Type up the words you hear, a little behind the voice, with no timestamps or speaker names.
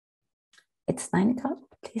It's 9 o'clock.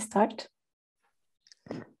 Please start.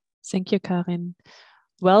 Thank you, Karin.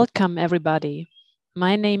 Welcome, everybody.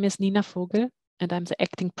 My name is Nina Vogel, and I'm the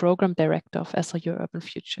Acting Program Director of SLU Urban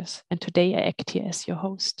Futures. And today I act here as your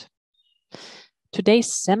host.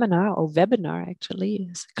 Today's seminar, or webinar actually,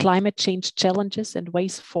 is Climate Change Challenges and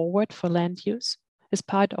Ways Forward for Land Use, is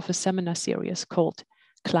part of a seminar series called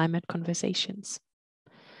Climate Conversations.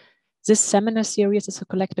 This seminar series is a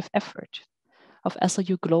collective effort of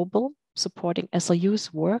SLU Global, supporting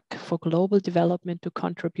SLU's work for global development to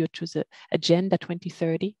contribute to the Agenda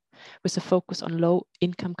 2030 with a focus on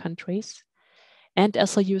low-income countries, and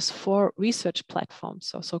SLU's 4 research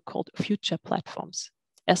platforms, or so-called future platforms: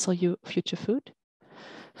 SLU Future Food,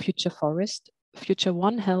 Future Forest, Future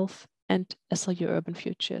One Health, and SLU Urban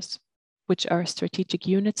Futures, which are strategic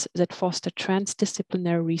units that foster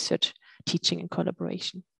transdisciplinary research, teaching, and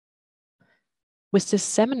collaboration. With this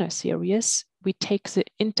seminar series, we take the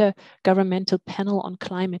Intergovernmental Panel on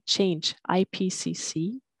Climate Change,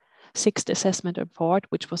 IPCC, 6th assessment report,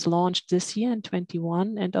 which was launched this year in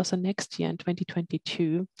 2021 and also next year in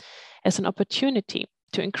 2022, as an opportunity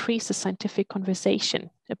to increase the scientific conversation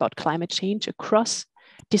about climate change across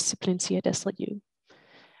disciplines here at SLU,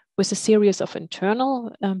 with a series of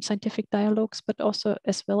internal scientific dialogues, but also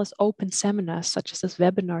as well as open seminars such as this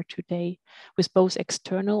webinar today with both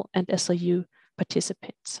external and SLU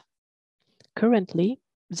participants. Currently,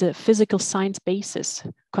 the physical science basis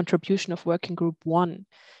contribution of Working Group 1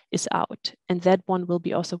 is out, and that one will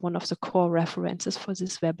be also one of the core references for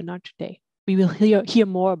this webinar today. We will hear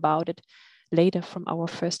more about it later from our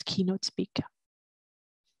first keynote speaker.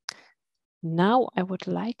 Now I would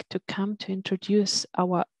like to come to introduce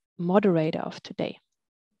our moderator of today,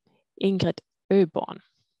 Ingrid Öborn.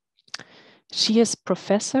 She is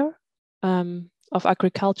professor of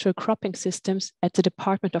agricultural cropping systems at the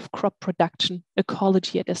Department of Crop Production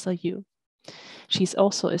Ecology at SLU. She's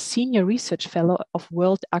also a senior research fellow of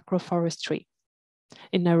World Agroforestry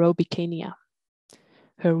in Nairobi, Kenya.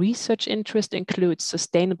 Her research interest includes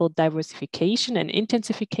sustainable diversification and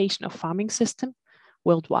intensification of farming systems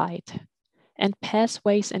worldwide, and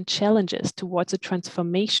pathways and challenges towards the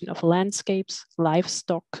transformation of landscapes,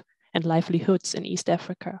 livestock, and livelihoods in East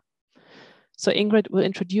Africa. So Ingrid will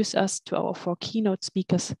introduce us to our 4 keynote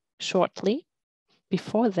speakers shortly.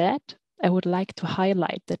 Before that, I would like to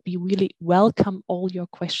highlight that we really welcome all your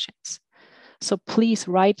questions. So please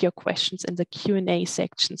write your questions in the Q&A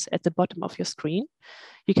sections at the bottom of your screen.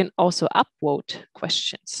 You can also upvote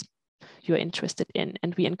questions you're interested in,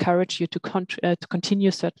 and we encourage you to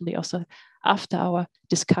continue certainly also after our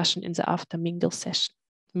discussion in the after mingle session.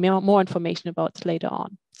 More information about it later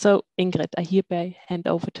on. So Ingrid, I hereby hand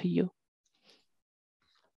over to you.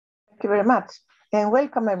 Thank you very much, and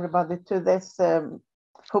welcome everybody to this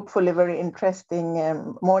hopefully very interesting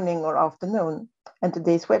morning or afternoon and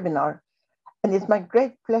today's webinar. And it's my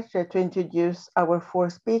great pleasure to introduce our 4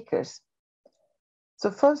 speakers. So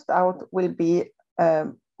first out will be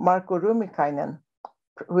Marko Rumikainen,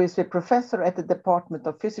 who is a professor at the Department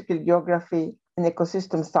of Physical Geography and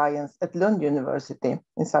Ecosystem Science at Lund University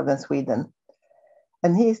in southern Sweden.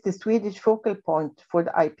 And he is the Swedish focal point for the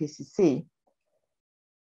IPCC,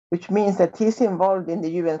 which means that he's involved in the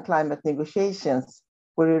UN climate negotiations,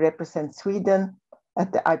 where he represents Sweden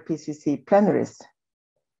at the IPCC plenaries.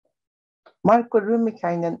 Marko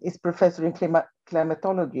Rumikainen is professor in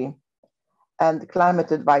climatology and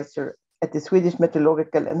climate advisor at the Swedish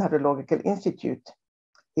Meteorological and Hydrological Institute.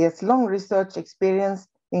 He has long research experience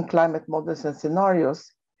in climate models and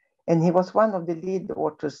scenarios, and he was one of the lead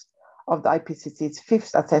authors of the IPCC's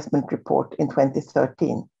 5th assessment report in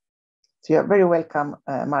 2013. So you're very welcome,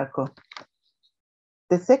 Marko.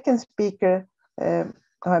 The second speaker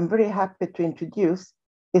I'm very happy to introduce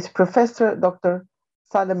is Professor Dr.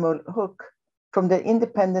 Salimul Huq from the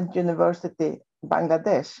Independent University,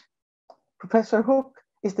 Bangladesh. Professor Huq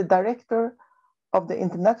is the director of the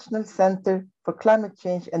International Center for Climate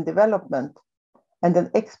Change and Development and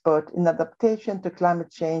an expert in adaptation to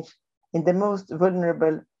climate change in the most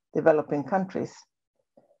vulnerable developing countries.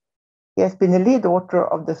 He has been a lead author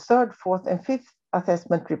of the 3rd, 4th, and 5th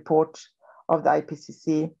assessment reports of the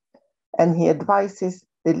IPCC, and he advises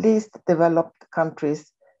the least developed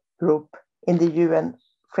countries group in the UN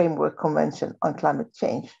Framework Convention on Climate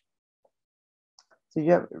Change. So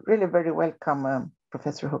you're really very welcome,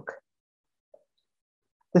 Professor Huq.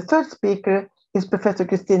 The third speaker is Professor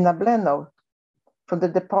Kristina Blennow from the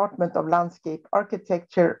Department of Landscape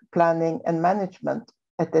Architecture, Planning and Management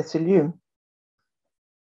at SLU.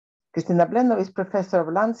 Kristina Blennow is Professor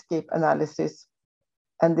of Landscape Analysis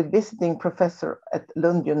and the visiting professor at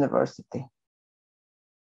Lund University,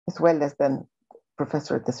 as well as then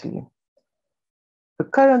professor at SLU. The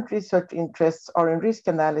current research interests are in risk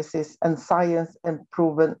analysis and science and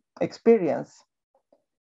proven experience.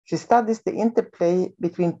 She studies the interplay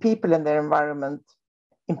between people and their environment,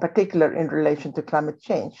 in particular in relation to climate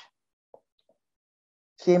change.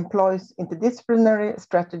 She employs interdisciplinary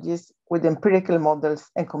strategies with empirical models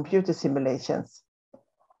and computer simulations,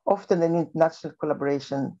 often in international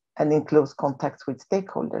collaboration and in close contacts with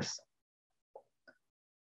stakeholders.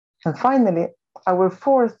 And finally, our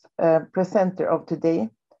fourth presenter of today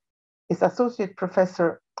is Associate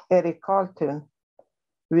Professor Erik Carltun,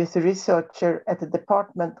 who is a researcher at the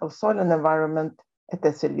Department of Soil and Environment at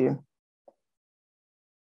SLU.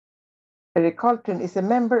 Erik Carltun is a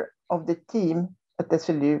member of the team at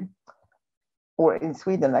SLU, or in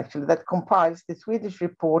Sweden actually, that compiles the Swedish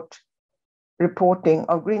reporting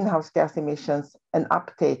of greenhouse gas emissions and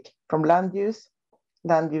uptake from land use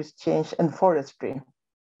change, and forestry.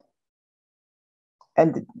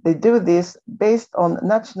 And they do this based on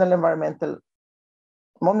national environmental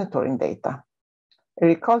monitoring data.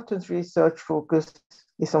 Erik Carltun's research focus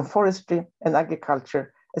is on forestry and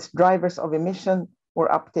agriculture as drivers of emission or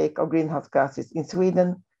uptake of greenhouse gases in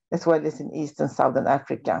Sweden, as well as in East and Southern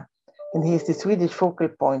Africa. And he is the Swedish focal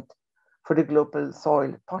point for the Global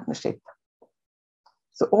Soil Partnership.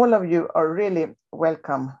 So all of you are really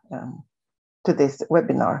welcome to this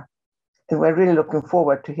webinar. And we're really looking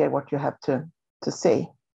forward to hear what you have to say.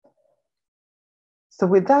 So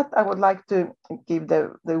with that, I would like to give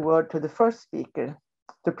the word to the first speaker,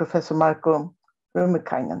 to Professor Marko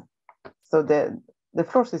Rummukainen. So the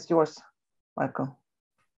floor is yours, Marko.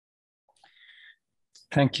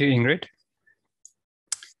 Thank you, Ingrid.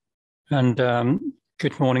 And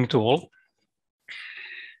good morning to all.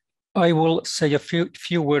 I will say a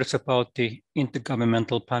few words about the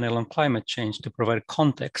Intergovernmental Panel on Climate Change to provide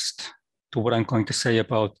context to what I'm going to say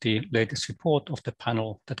about the latest report of the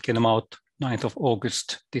panel that came out 9th of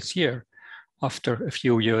August this year, after a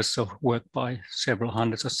few years of work by several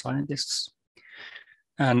hundreds of scientists.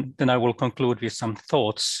 And then I will conclude with some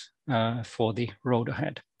thoughts for the road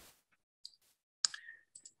ahead.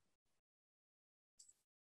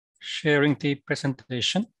 Sharing the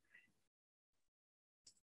presentation.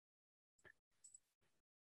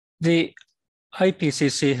 The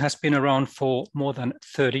IPCC has been around for more than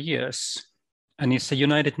 30 years, and it's a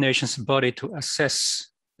United Nations body to assess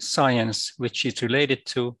science which is related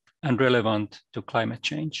to and relevant to climate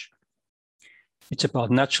change. It's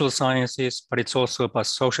about natural sciences, but it's also about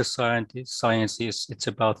social sciences, it's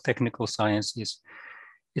about technical sciences,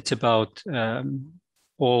 it's about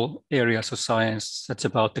all areas of science that's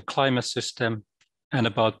about the climate system and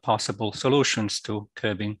about possible solutions to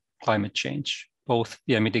curbing climate change, both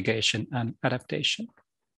via mitigation and adaptation.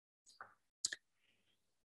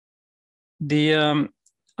 The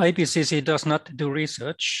IPCC does not do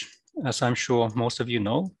research, as I'm sure most of you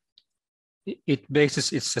know. It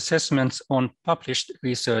bases its assessments on published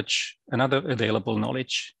research and other available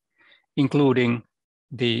knowledge, including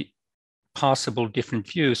the possible different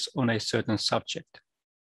views on a certain subject,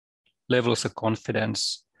 levels of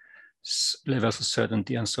confidence, levels of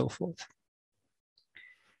certainty, and so forth.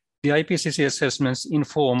 The IPCC assessments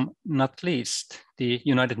inform not least the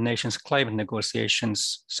United Nations climate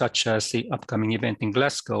negotiations, such as the upcoming event in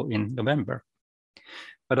Glasgow in November,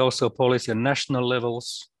 but also policy on national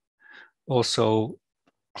levels, also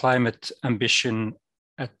climate ambition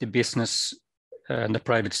at the business and the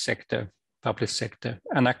private sector, public sector,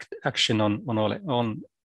 and action on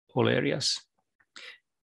all areas.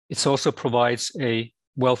 It also provides a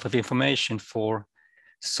wealth of information for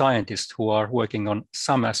scientists who are working on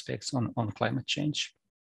some aspects on climate change.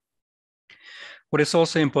 What is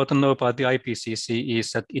also important to know about the IPCC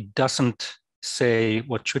is that it doesn't say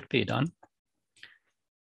what should be done,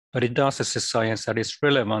 but it does assess science that is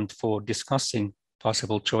relevant for discussing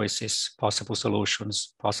possible choices, possible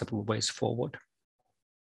solutions, possible ways forward.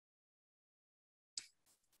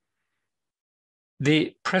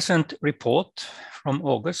 The present report from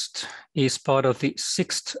August is part of the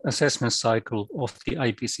 6th assessment cycle of the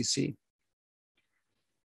IPCC.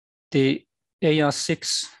 The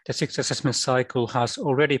AR6, the 6th assessment cycle, has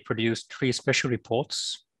already produced 3 special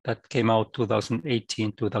reports that came out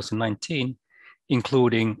 2018-2019,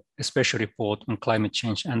 including a special report on climate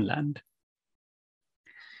change and land.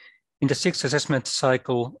 In the 6th assessment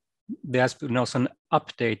cycle, there has been also an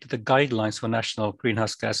update to the guidelines for national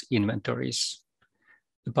greenhouse gas inventories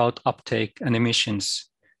about uptake and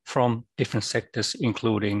emissions from different sectors,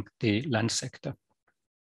 including the land sector.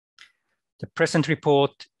 The present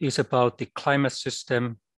report is about the climate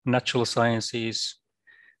system, natural sciences,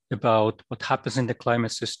 about what happens in the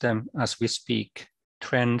climate system as we speak,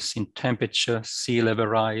 trends in temperature, sea level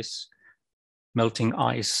rise, melting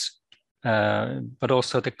ice, but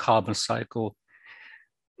also the carbon cycle,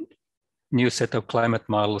 new set of climate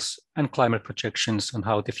models and climate projections on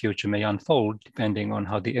how the future may unfold, depending on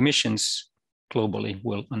how the emissions globally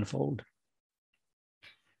will unfold.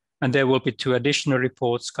 And there will be 2 additional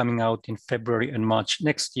reports coming out in February and March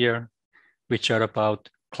next year, which are about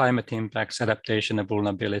climate impacts, adaptation and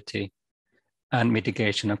vulnerability, and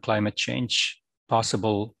mitigation of climate change,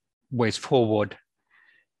 possible ways forward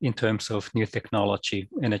in terms of new technology,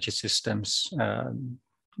 energy systems,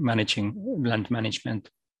 managing land management,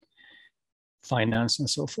 finance, and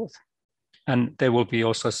so forth. And there will be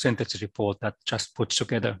also a synthesis report that just puts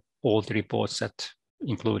together all the reports that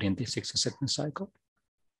include in the 6th assessment cycle.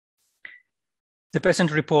 The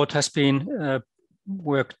present report has been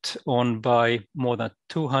worked on by more than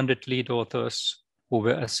 200 lead authors who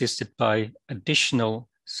were assisted by additional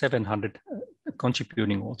 700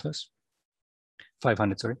 contributing authors,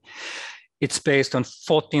 500, sorry. It's based on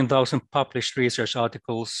 14,000 published research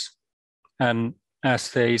articles, and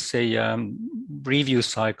as there is a review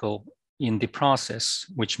cycle in the process,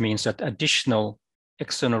 which means that additional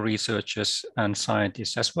external researchers and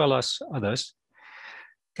scientists, as well as others,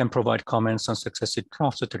 can provide comments on successive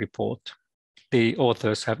drafts of the report. The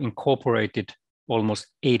authors have incorporated almost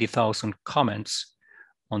 80,000 comments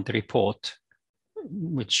on the report,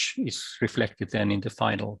 which is reflected then in the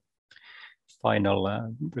final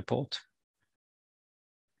report.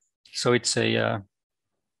 So it's a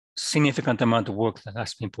significant amount of work that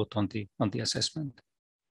has been put on the assessment.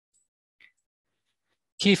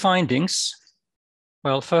 Key findings.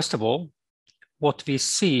 Well, first of all, what we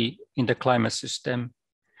see in the climate system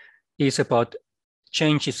is about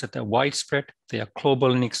changes that are widespread. They are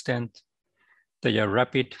global in extent. They are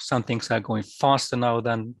rapid. Some things are going faster now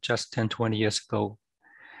than just 10, 20 years ago.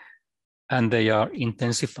 And they are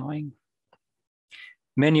intensifying.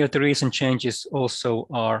 Many of the recent changes also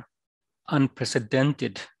are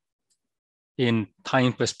unprecedented in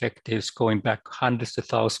time perspectives going back hundreds of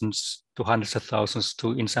thousands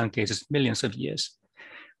to, in some cases, millions of years,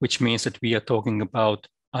 which means that we are talking about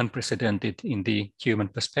unprecedented in the human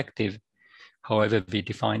perspective, however we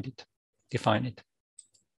define it.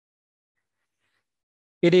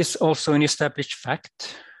 It is also an established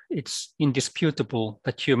fact. It's indisputable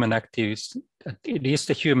that it is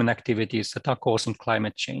the human activities that are causing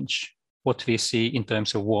climate change, what we see in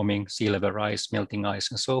terms of warming, sea level rise, melting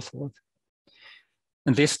ice, and so forth.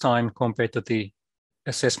 And this time, compared to the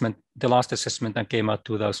assessment, the last assessment that came out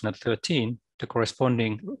 2013, the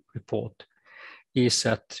corresponding report, is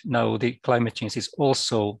that now the climate change is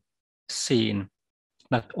also seen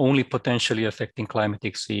not only potentially affecting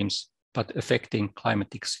climatic schemes, but affecting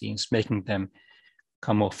climatic schemes, making them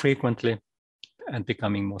come more frequently and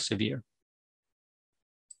becoming more severe.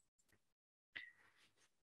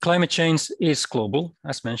 Climate change is global,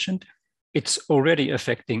 as mentioned. It's already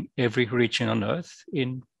affecting every region on Earth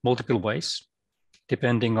in multiple ways,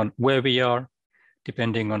 depending on where we are,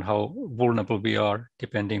 depending on how vulnerable we are,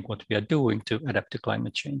 depending what we are doing to adapt to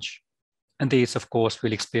climate change. And these, of course,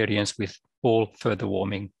 will experience with all further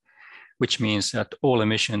warming, which means that all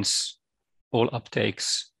emissions, all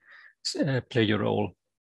uptakes play a role,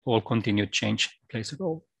 all continued change plays a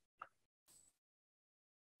role.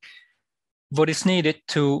 What is needed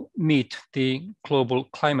to meet the global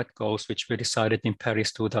climate goals, which were decided in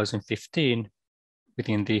Paris 2015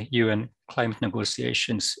 within the UN climate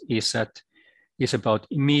negotiations, is about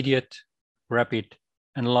immediate, rapid,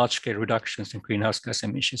 and large-scale reductions in greenhouse gas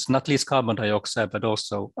emissions, not least carbon dioxide, but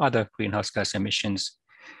also other greenhouse gas emissions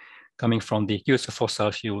coming from the use of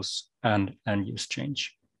fossil fuels and use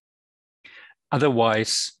change.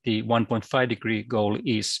 Otherwise, the 1.5-degree goal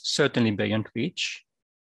is certainly beyond reach,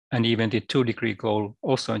 and even the 2-degree goal,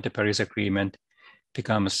 also in the Paris Agreement,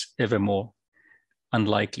 becomes ever more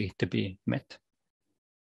unlikely to be met.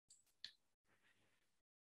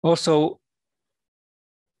 Also,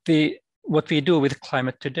 what we do with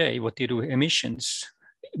climate today, what we do with emissions,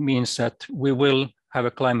 means that we will have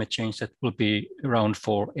a climate change that will be around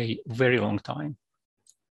for a very long time.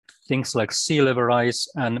 Things like sea level rise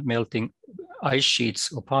and melting ice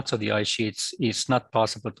sheets or parts of the ice sheets is not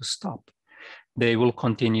possible to stop. They will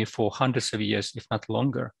continue for hundreds of years, if not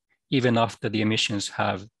longer, even after the emissions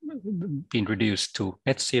have been reduced to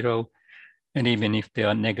net zero, and even if there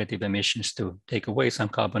are negative emissions to take away some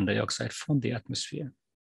carbon dioxide from the atmosphere.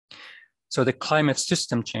 So the climate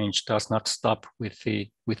system change does not stop with the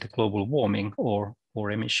global warming or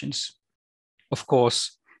emissions. Of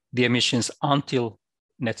course, the emissions until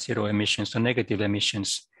net zero emissions or negative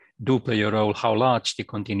emissions do play a role how large the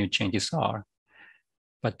continued changes are.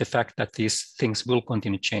 But the fact that these things will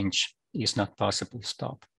continue to change is not possible to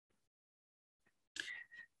stop.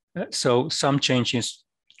 So some changes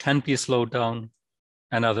can be slowed down,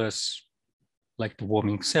 and others, like the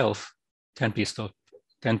warming itself, can be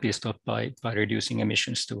stopped by reducing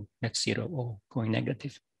emissions to net zero or going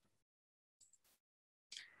negative.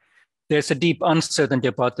 There's a deep uncertainty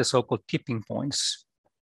about the so-called tipping points.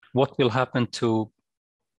 What will happen to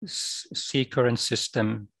sea current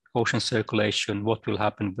system, ocean circulation? What will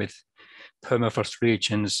happen with permafrost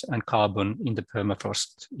regions and carbon in the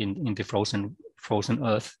permafrost in the frozen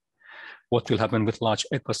earth? What will happen with large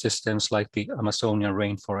ecosystems like the Amazonian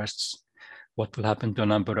rainforests? What will happen to a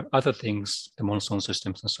number of other things, the monsoon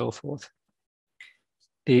systems and so forth?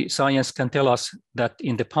 The science can tell us that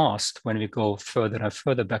in the past, when we go further and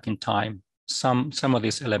further back in time, some of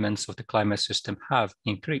these elements of the climate system have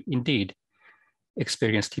indeed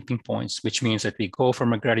experienced tipping points, which means that we go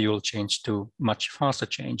from a gradual change to much faster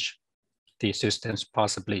change, the systems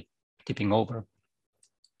possibly tipping over.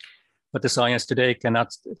 But the science today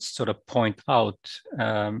cannot sort of point out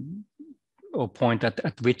or point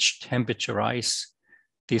at which temperature rise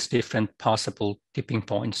these different possible tipping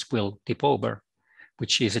points will tip over,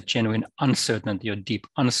 which is a genuine uncertainty or deep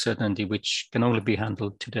uncertainty, which can only be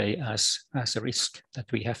handled today as a risk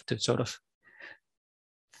that we have to sort of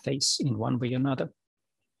face in one way or another.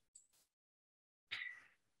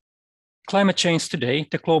 Climate change today,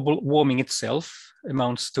 the global warming itself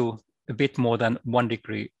amounts to a bit more than 1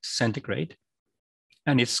 degree centigrade,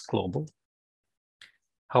 and it's global.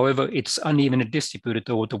 However, it's unevenly distributed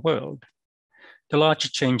over the world. The larger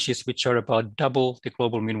changes, which are about double the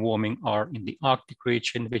global mean warming, are in the Arctic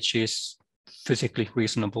region, which is physically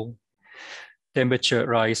reasonable. Temperature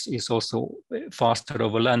rise is also faster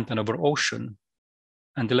over land than over ocean.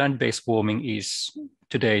 And the land-based warming is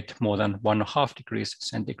to date more than 1.5 degrees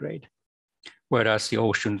centigrade, whereas the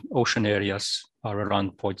ocean areas are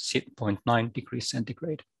around 0.9 degrees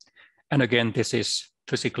centigrade. And again, this is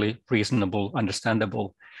physically reasonable,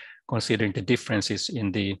 understandable, considering the differences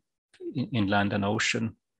in land and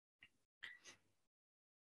ocean.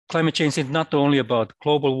 Climate change is not only about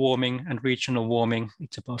global warming and regional warming,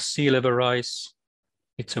 it's about sea level rise,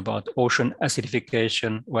 it's about ocean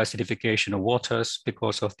acidification or acidification of waters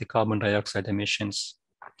because of the carbon dioxide emissions.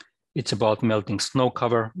 It's about melting snow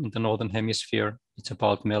cover in the Northern Hemisphere. It's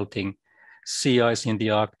about melting sea ice in the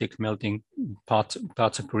Arctic, melting parts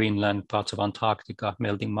of Greenland, parts of Antarctica,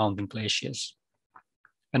 melting mountain glaciers,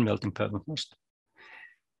 and melting permafrost.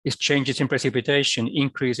 It's changes in precipitation,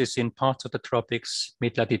 increases in parts of the tropics,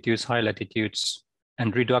 mid-latitudes, high latitudes,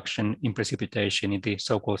 and reduction in precipitation in the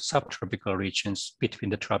so-called subtropical regions between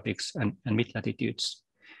the tropics and mid-latitudes.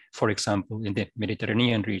 For example, in the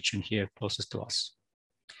Mediterranean region here closest to us.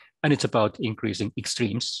 And it's about increasing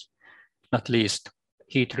extremes, not least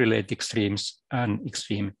heat-related extremes and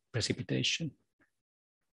extreme precipitation.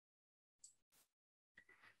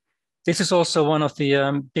 This is also one of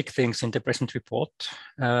the big things in the present report.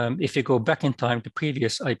 If you go back in time to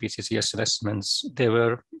previous IPCC assessments, there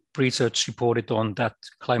were research reported on that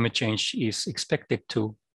climate change is expected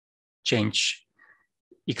to change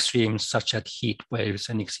extremes such as heat waves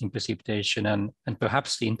and extreme precipitation and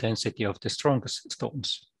perhaps the intensity of the strongest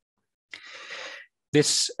storms.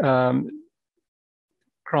 This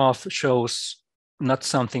graph shows not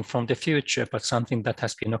something from the future, but something that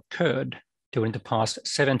has been occurred during the past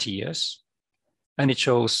 70 years. And it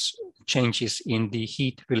shows changes in the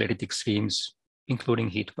heat-related extremes, including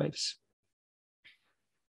heat waves.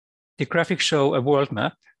 The graphics show a world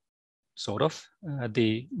map, sort of,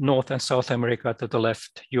 the North and South America to the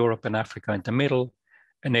left, Europe and Africa in the middle,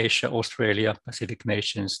 and Asia, Australia, Pacific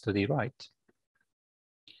nations to the right.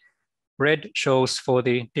 Red shows for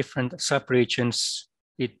the different subregions,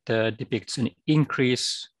 it depicts an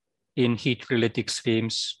increase in heat-related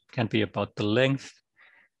extremes, can be about the length,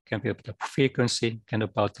 can be about the frequency, can be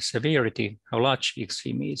about the severity, how large the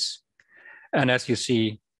extreme is. And as you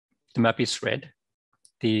see, the map is red.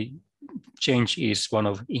 The change is one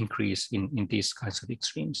of increase in these kinds of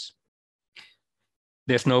extremes.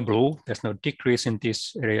 There's no blue, there's no decrease in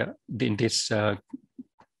this area, in this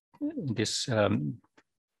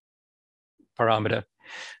parameter.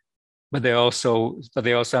 But there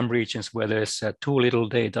are some regions where there's too little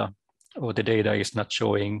data, or the data is not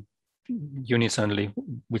showing uniformly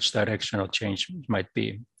which direction of change might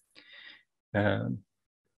be.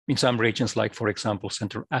 In some regions, like for example,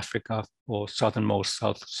 Central Africa or southernmost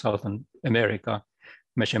Southern America,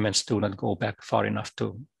 measurements do not go back far enough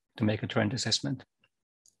to make a trend assessment.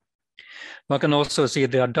 One can also see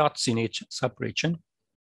there are dots in each subregion.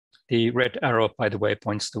 The red arrow, by the way,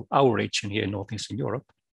 points to our region here in Northeastern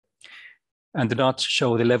Europe. And the dots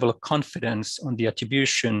show the level of confidence on the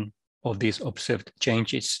attribution of these observed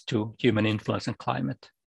changes to human influence and climate.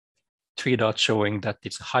 3 dots showing that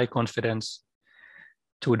it's high confidence,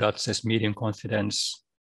 2 dots says medium confidence,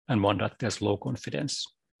 and 1 dot says low confidence,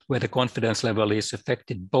 where the confidence level is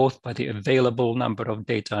affected both by the available number of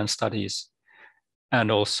data and studies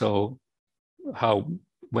and also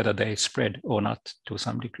whether they spread or not to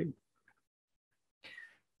some degree.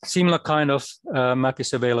 Similar kind of map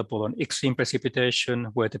is available on extreme precipitation,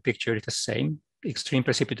 where the picture is the same. Extreme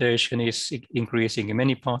precipitation is increasing in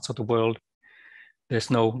many parts of the world. There's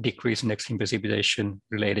no decrease in extreme precipitation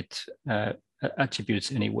related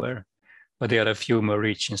attributes anywhere. But there are a few more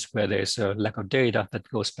regions where there's a lack of data that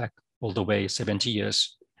goes back all the way 70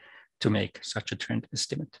 years to make such a trend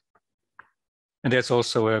estimate. And there's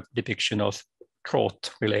also a depiction of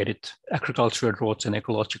drought-related agricultural droughts and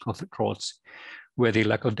ecological droughts, where the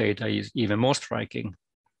lack of data is even more striking,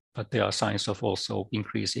 but there are signs of also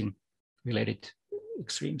increasing related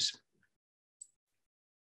extremes.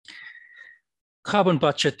 Carbon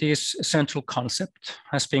budget is a central concept,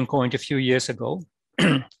 has been coined a few years ago.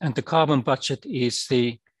 And the carbon budget is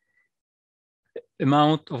the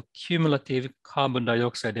amount of cumulative carbon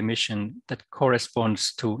dioxide emission that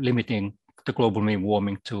corresponds to limiting the global mean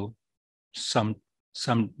warming to some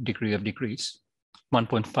degree of degrees.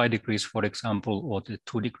 1.5 degrees, for example, or the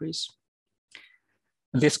 2 degrees.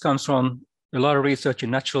 And this comes from a lot of research in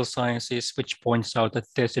natural sciences, which points out that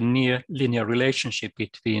there's a near linear relationship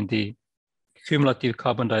between the cumulative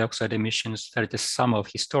carbon dioxide emissions, that is the sum of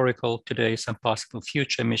historical, today's, and possible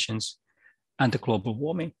future emissions, and the global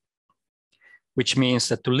warming, which means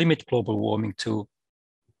that to limit global warming to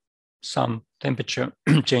some temperature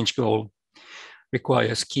change goal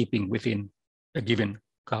requires keeping within a given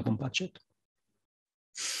carbon budget.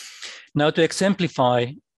 Now, to exemplify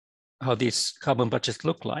how these carbon budgets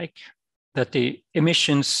look like, that the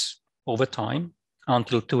emissions over time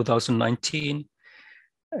until 2019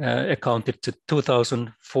 accounted to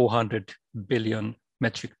 2,400 billion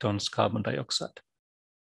metric tons carbon dioxide.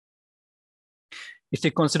 If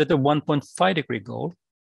we consider the 1.5 degree goal,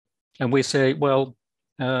 and we say, well,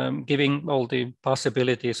 giving all the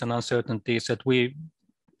possibilities and uncertainties that we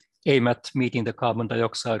aim at meeting the carbon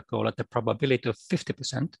dioxide goal at the probability of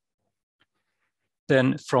 50%,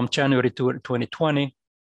 then from January to 2020,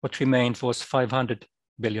 what remained was 500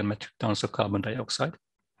 billion metric tons of carbon dioxide.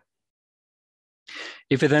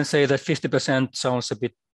 If we then say that 50% sounds a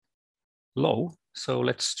bit low, so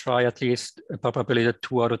let's try at least a probability of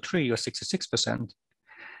 2 out of 3 or 66%,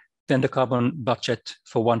 then the carbon budget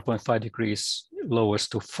for 1.5 degrees lowers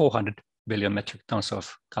to 400 billion metric tons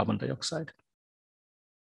of carbon dioxide.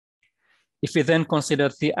 If we then consider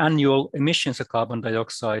the annual emissions of carbon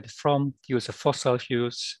dioxide from use of fossil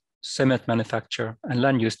fuels, cement manufacture, and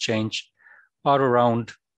land use change are around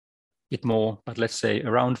a bit more, but let's say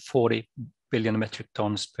around 40 billion metric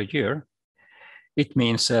tons per year, it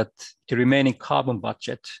means that the remaining carbon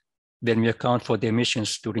budget, when we account for the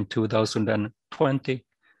emissions during 2020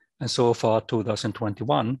 and so far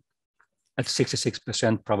 2021, at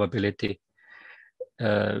 66% probability,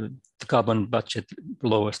 the carbon budget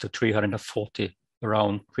lowers to 340,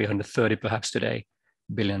 around 330 perhaps today,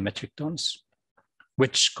 billion metric tons,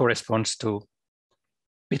 which corresponds to a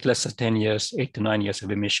bit less than 10 years, 8 to 9 years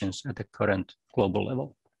of emissions at the current global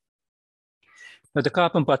level. Now, the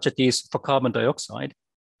carbon budget is for carbon dioxide,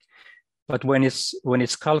 but when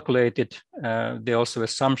it's calculated, there are also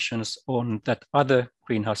assumptions on that other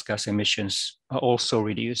greenhouse gas emissions are also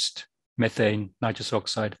reduced, methane, nitrous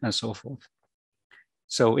oxide, and so forth.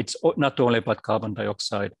 So it's not only about carbon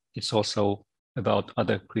dioxide, it's also about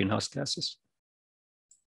other greenhouse gases.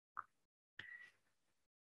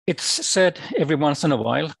 It's said every once in a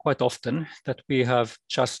while, quite often, that we have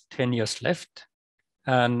just 10 years left.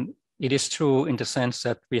 And it is true in the sense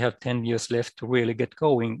that we have 10 years left to really get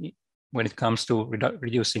going when it comes to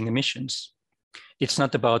reducing emissions. It's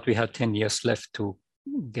not about we have 10 years left to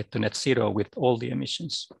get to net zero with all the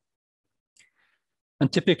emissions.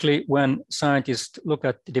 And typically when scientists look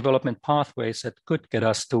at the development pathways that could get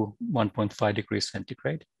us to 1.5 degrees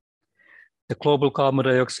centigrade, the global carbon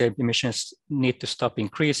dioxide emissions need to stop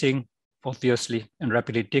increasing, obviously, and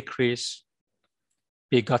rapidly decrease,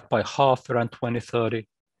 be cut by half around 2030,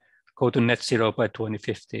 go to net zero by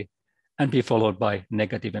 2050, and be followed by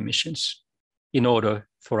negative emissions in order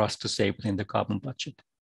for us to stay within the carbon budget.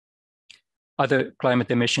 Other climate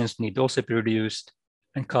emissions need also be reduced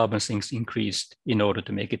and carbon sinks increased in order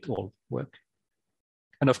to make it all work.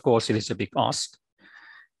 And of course, it is a big ask,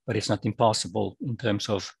 but it's not impossible in terms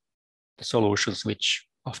of the solutions which,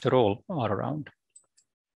 after all, are around.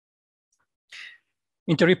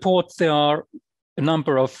 In the report, there are a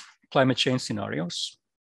number of climate change scenarios.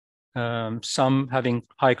 some having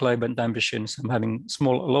high climate ambition, some having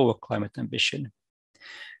lower climate ambition.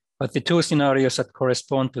 But the two scenarios that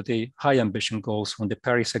correspond to the high ambition goals from the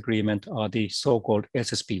Paris Agreement are the so-called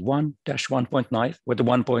SSP 1-1.9, where the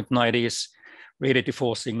 1.9 is related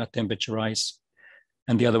forcing, not temperature rise.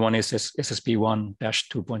 And the other one is SSP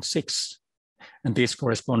 1-2.6. And these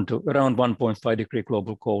correspond to around 1.5 degree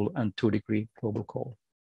global goal and 2 degree global goal.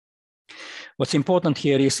 What's important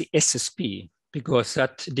here is the SSP, because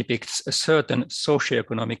that depicts a certain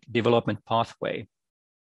socioeconomic development pathway,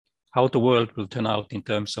 how the world will turn out in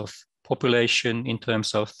terms of population, in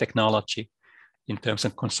terms of technology, in terms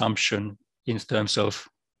of consumption, in terms of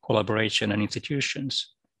collaboration and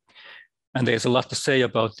institutions. And there's a lot to say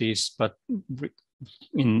about this, but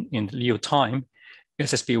in lieu of time,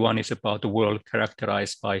 SSP1 is about the world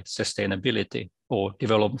characterized by sustainability or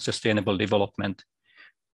sustainable development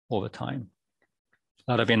over time.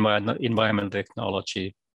 A lot of environmental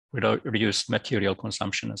technology, reduced material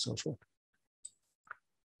consumption and so forth.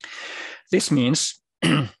 This means,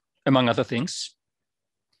 among other things,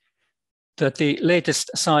 that the latest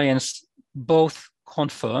science both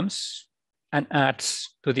confirms and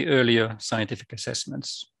adds to the earlier scientific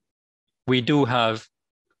assessments. We do have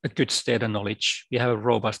a good state of knowledge. We have a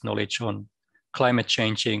robust knowledge on climate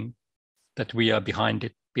changing, that we are behind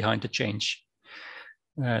the change,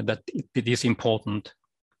 that it is important,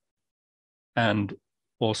 and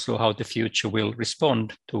also how the future will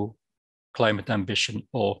respond to climate ambition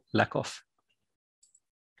or lack of.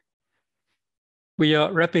 We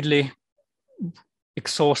are rapidly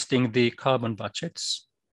exhausting the carbon budgets.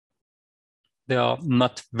 There are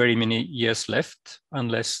not very many years left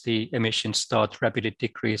unless the emissions start rapidly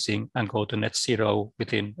decreasing and go to net zero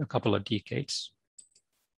within a couple of decades,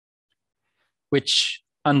 which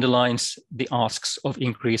underlines the asks of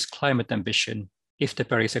increased climate ambition if the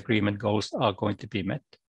Paris Agreement goals are going to be met,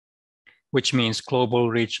 which means global,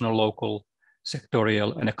 regional, local,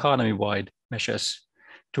 sectorial, and economy-wide measures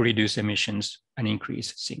to reduce emissions and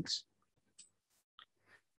increase sinks.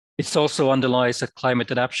 It also underlies that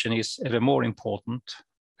climate adaptation is ever more important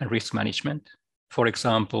and risk management. For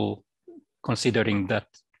example, considering that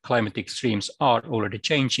climate extremes are already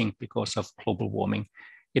changing because of global warming,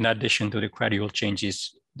 in addition to the gradual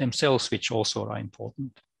changes themselves, which also are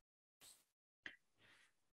important.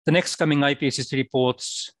 The next coming IPCC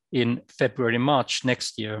reports in February, March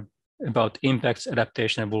next year about impacts,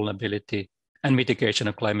 adaptation, and vulnerability and mitigation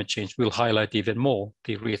of climate change will highlight even more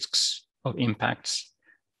the risks of impacts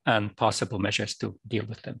and possible measures to deal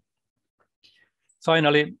with them.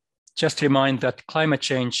 Finally, just remind that climate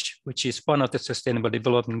change, which is one of the Sustainable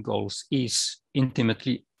Development Goals, is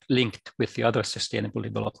intimately linked with the other Sustainable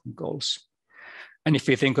Development Goals. And if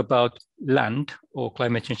we think about land or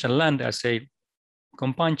climate change and land as a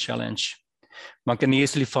combined challenge, one can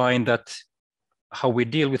easily find that how we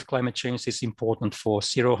deal with climate change is important for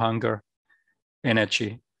zero hunger,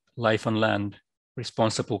 energy, life on land,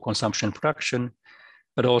 responsible consumption and production,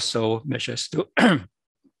 but also measures to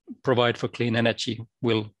provide for clean energy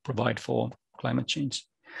will provide for climate change.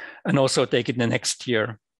 And also take it the next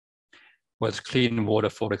year with clean water,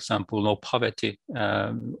 for example, no poverty,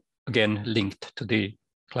 again, linked to the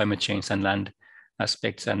climate change and land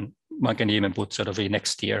aspects. And one can even put sort of a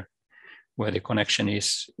next year where the connection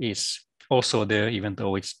is also there, even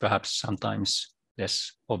though it's perhaps sometimes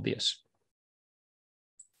less obvious.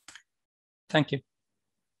 Thank you.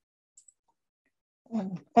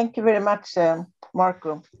 Thank you very much,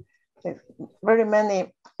 Marco. Very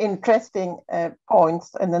many interesting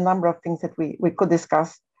points and a number of things that we could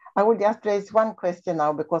discuss. I will just raise one question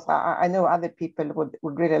now because I know other people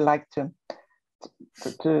would really like to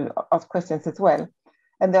ask questions as well.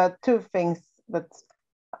 And there are two things that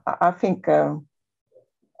I think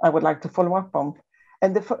I would like to follow up on.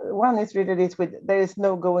 And the one is really this with there is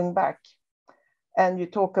no going back. And you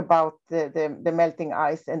talk about the melting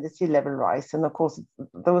ice and the sea level rise. And of course,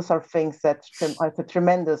 those are things that have a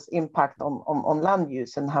tremendous impact on land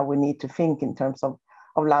use and how we need to think in terms of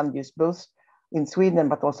land use, both in Sweden,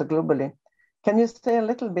 but also globally. Can you say a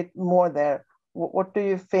little bit more there? What do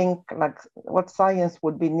you think, like what science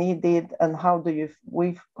would be needed and how do you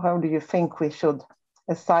think we should,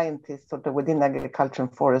 as scientists sort of within agriculture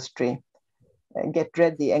and forestry, get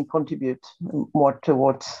ready and contribute more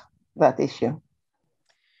towards that issue?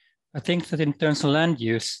 I think that in terms of land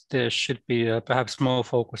use, there should be perhaps more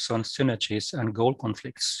focus on synergies and goal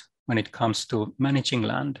conflicts when it comes to managing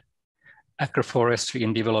land. Agroforestry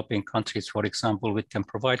in developing countries, for example, which can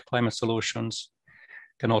provide climate solutions,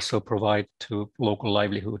 can also provide to local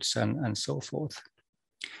livelihoods and so forth.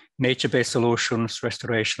 Nature-based solutions,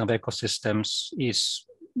 restoration of ecosystems is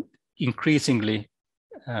increasingly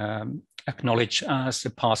acknowledged as a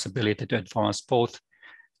possibility to advance both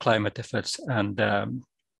climate efforts and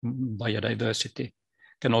biodiversity,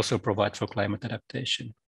 can also provide for climate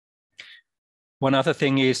adaptation. One other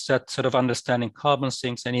thing is that sort of understanding carbon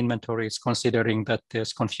sinks and inventories, considering that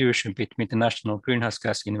there's confusion between the national greenhouse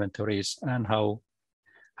gas inventories and how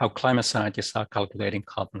climate scientists are calculating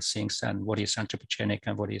carbon sinks and what is anthropogenic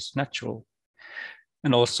and what is natural.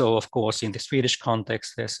 And also, of course, in the Swedish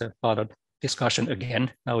context, there's a lot of discussion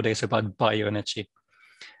again nowadays about bioenergy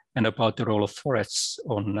and about the role of forests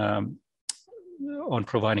on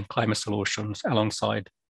providing climate solutions alongside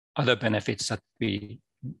other benefits that we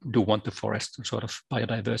do want the forest, sort of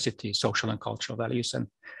biodiversity, social and cultural values, and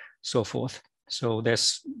so forth. So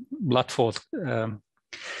there's a lot for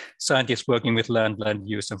scientists working with land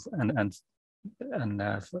use and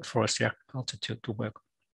forestry agriculture to work.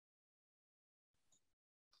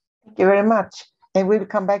 Thank you very much, and we'll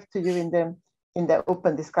come back to you in the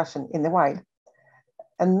open discussion in a while.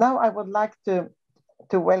 And now I would like to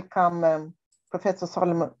welcome Professor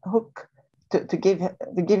Solomon Hook to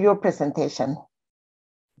give your presentation.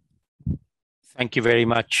 Thank you very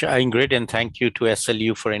much, Ingrid, and thank you to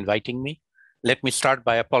SLU for inviting me. Let me start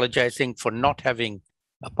by apologizing for not having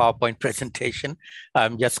a PowerPoint presentation.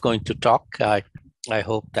 I'm just going to talk. I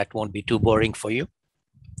hope that won't be too boring for you.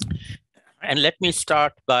 And let me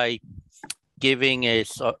start by giving a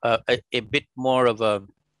bit more of a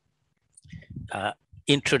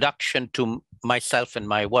introduction to myself and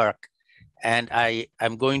my work. And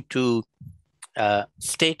I'm going to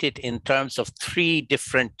state it in terms of 3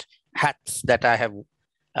 different hats that I have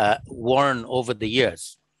worn over the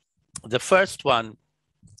years. The first one,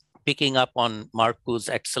 picking up on Marco's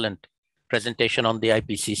excellent presentation on the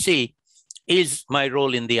IPCC, is my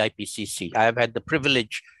role in the IPCC. I have had the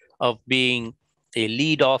privilege of being a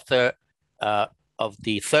lead author of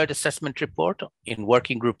the 3rd assessment report in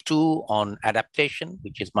Working Group 2 on adaptation,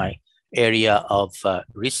 which is my area of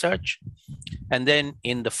research. And then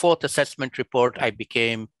in the 4th assessment report, I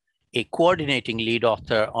became a coordinating lead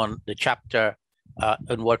author on the chapter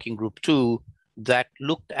in Working Group 2 that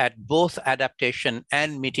looked at both adaptation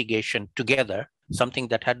and mitigation together, something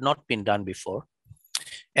that had not been done before.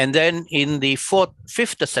 And then in the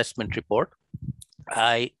 5th assessment report,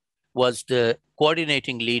 I was the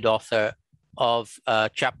coordinating lead author of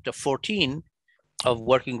chapter 14 of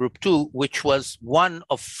Working Group 2, which was one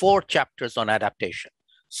of 4 chapters on adaptation.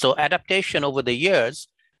 So adaptation over the years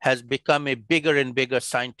has become a bigger and bigger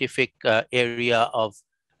scientific area of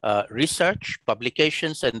research,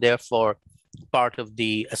 publications, and therefore part of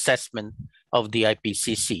the assessment of the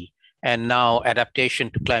IPCC. And now adaptation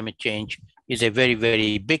to climate change is a very,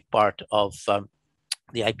 very big part of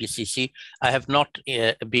the IPCC. I have not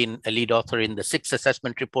been a lead author in the 6th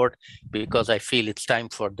assessment report because I feel it's time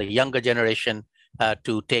for the younger generation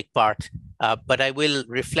to take part, but I will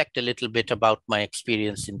reflect a little bit about my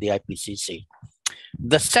experience in the IPCC.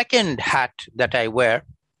 The second hat that I wear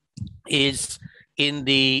is in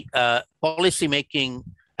the policy making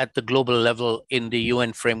at the global level in the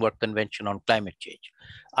UN Framework Convention on Climate Change.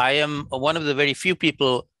 I am one of the very few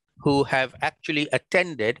people who have actually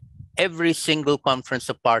attended every single conference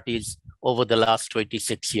of parties over the last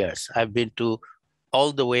 26 years. I've been to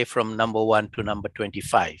all the way from number 1 to number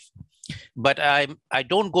 25. But I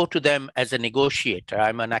don't go to them as a negotiator.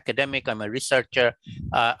 I'm an academic, I'm a researcher.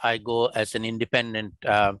 I go as an independent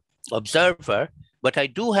observer, but I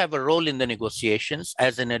do have a role in the negotiations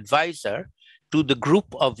as an advisor to the group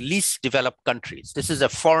of least developed countries. This is a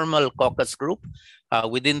formal caucus group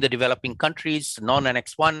within the developing countries,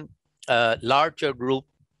 non-Annex 1, larger group,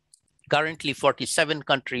 currently 47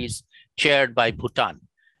 countries, chaired by Bhutan.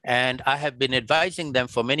 And I have been advising them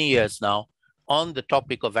for many years now on the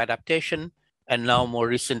topic of adaptation, and now more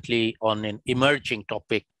recently on an emerging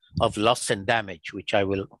topic of loss and damage, which I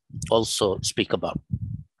will also speak about.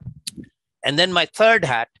 And then my third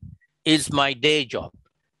hat is my day job.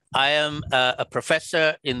 I am a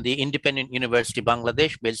professor in the Independent University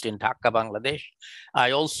Bangladesh, based in Dhaka, Bangladesh.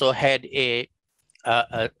 I also had a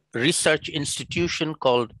research institution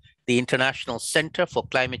called the International Center for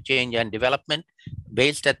Climate Change and Development,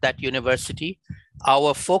 based at that university.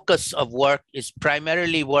 Our focus of work is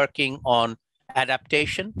primarily working on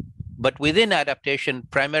adaptation, but within adaptation,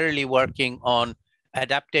 primarily working on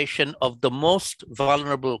adaptation of the most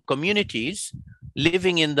vulnerable communities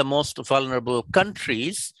living in the most vulnerable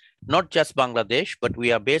countries, not just Bangladesh, but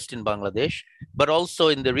we are based in Bangladesh, but also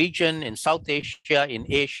in the region, in South Asia, in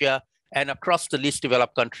Asia, and across the least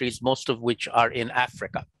developed countries, most of which are in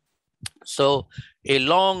Africa. So a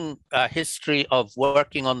long history of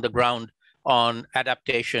working on the ground on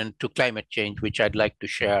adaptation to climate change, which I'd like to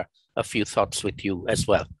share a few thoughts with you as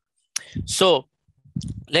well. So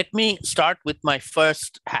let me start with my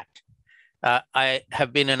first hat. I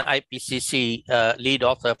have been an IPCC lead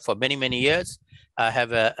author for many, many years. I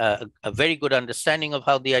have a very good understanding of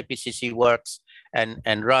how the IPCC works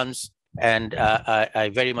and runs, and I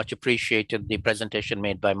very much appreciated the presentation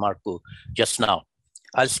made by Marco just now.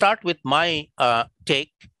 I'll start with my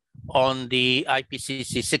take on the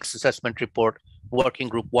IPCC 6th Assessment Report, Working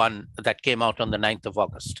Group 1, that came out on the 9th of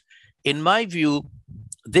August. In my view,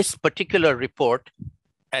 this particular report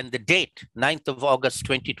and the date, 9th of August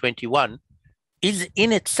 2021, is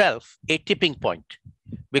in itself a tipping point,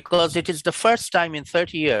 because it is the first time in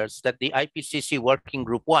 30 years that the IPCC Working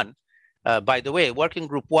Group 1, by the way, Working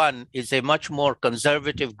Group 1 is a much more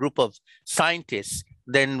conservative group of scientists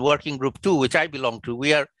than Working Group 2, which I belong to.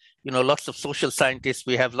 We are, lots of social scientists.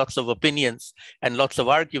 We have lots of opinions and lots of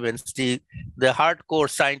arguments. The hardcore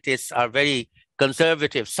scientists are very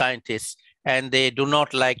conservative scientists, and they do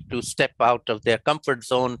not like to step out of their comfort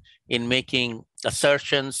zone in making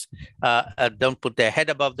assertions, don't put their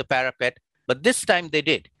head above the parapet. But this time they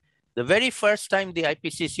did. The very first time the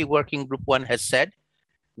IPCC Working Group 1 has said,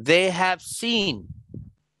 they have seen,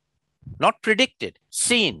 not predicted,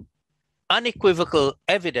 seen unequivocal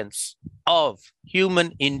evidence of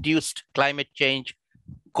human-induced climate change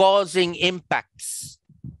causing impacts.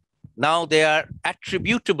 Now they are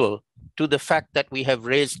attributable to the fact that we have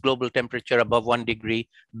raised global temperature above 1 degree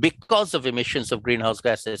because of emissions of greenhouse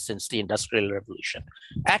gases since the Industrial Revolution.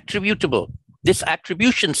 Attributable. This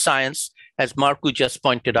attribution science, as Marco just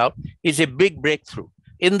pointed out, is a big breakthrough.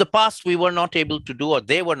 In the past, we were not able to do, or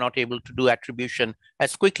they were not able to do attribution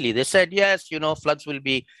as quickly. They said, yes, floods will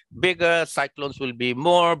be bigger, cyclones will be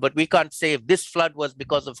more, but we can't say if this flood was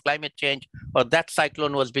because of climate change or that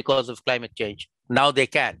cyclone was because of climate change. Now they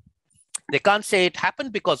can. They can't say it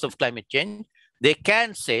happened because of climate change. They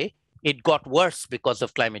can say it got worse because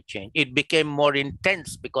of climate change. It became more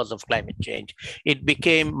intense because of climate change. It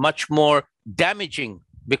became much more damaging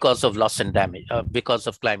because of loss and damage, because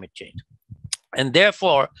of climate change. And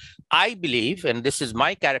therefore, I believe, and this is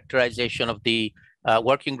my characterization of the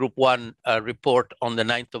Working Group 1 report on the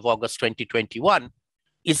 9th of August 2021,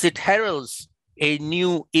 is it heralds a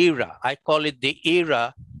new era. I call it the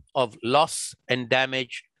era of loss and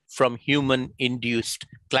damage from human-induced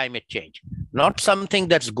climate change. Not something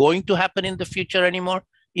that's going to happen in the future anymore.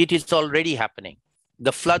 It is already happening.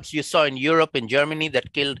 The floods you saw in Europe, in Germany,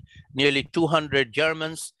 that killed nearly 200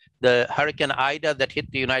 Germans, the Hurricane Ida that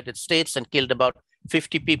hit the United States and killed about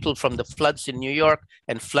 50 people from the floods in New York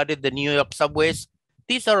and flooded the New York subways.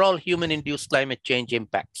 These are all human-induced climate change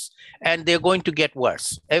impacts, and they're going to get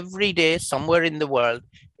worse. Every day, somewhere in the world,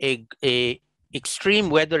 a extreme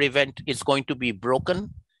weather event is going to be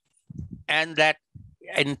broken, and that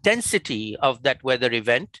intensity of that weather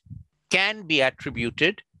event can be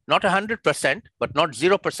attributed, not 100%, but not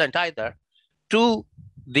 0% either, to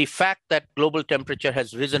the fact that global temperature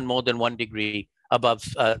has risen more than 1 degree above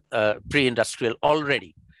pre-industrial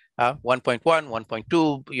already. 1.1,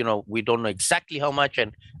 1.2, we don't know exactly how much,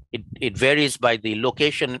 and it varies by the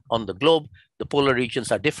location on the globe. The polar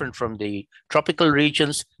regions are different from the tropical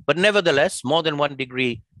regions, but nevertheless, more than 1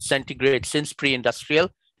 degree centigrade since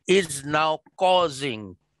pre-industrial is now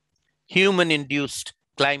causing human-induced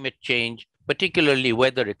climate change, particularly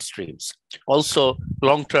weather extremes, also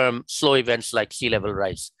long-term slow events like sea level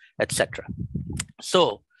rise, etc.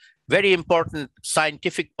 So, very important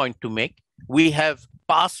scientific point to make. We have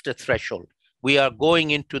passed a threshold. We are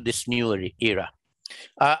going into this new era.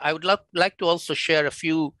 I would like to also share a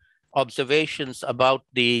few observations about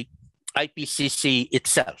the IPCC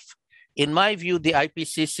itself. In my view, the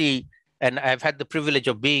IPCC, and I've had the privilege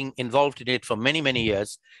of being involved in it for many, many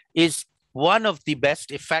years, is one of the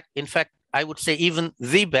best, in fact, I would say even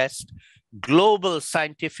the best global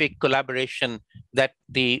scientific collaboration that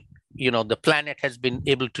the planet has been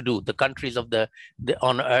able to do, the countries of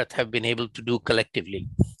on Earth have been able to do collectively.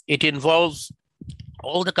 It involves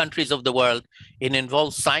all the countries of the world. It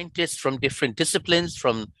involves scientists from different disciplines,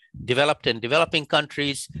 from developed and developing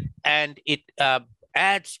countries, and it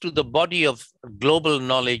adds to the body of global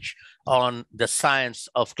knowledge on the science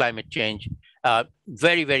of climate change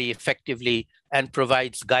very, very effectively, and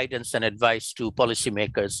provides guidance and advice to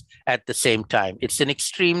policymakers at the same time. It's an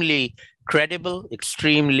extremely credible,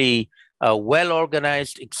 extremely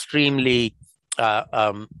well-organized, extremely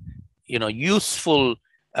useful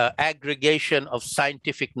aggregation of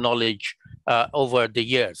scientific knowledge over the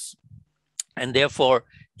years, and therefore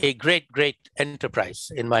a great, great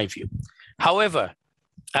enterprise in my view. However,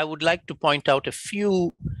 I would like to point out a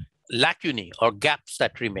few lacunae or gaps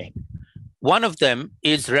that remain. One of them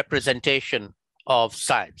is representation of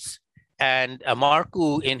science. And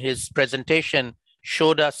Marco, in his presentation,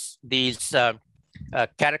 showed us these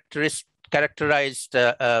characterized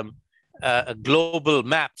global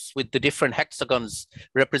maps with the different hexagons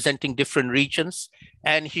representing different regions.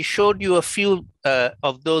 And he showed you a few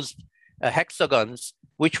of those hexagons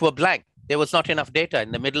which were blank. There was not enough data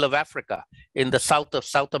in the middle of Africa, in the south of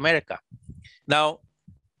South America. Now,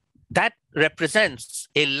 that represents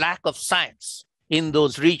a lack of science in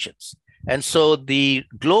those regions. And so the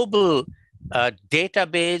global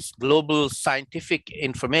database, global scientific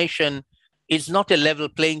information is not a level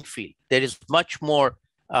playing field. There is much more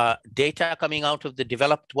data coming out of the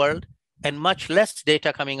developed world and much less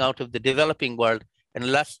data coming out of the developing world, and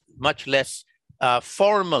much less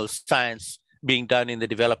formal science being done in the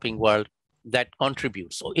developing world that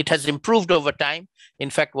contributes. So it has improved over time. In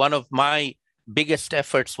fact, one of my biggest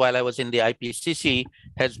efforts while I was in the IPCC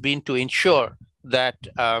has been to ensure that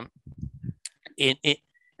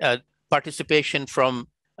participation from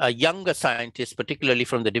younger scientists, particularly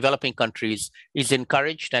from the developing countries, is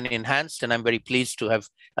encouraged and enhanced. And I'm very pleased to have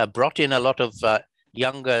brought in a lot of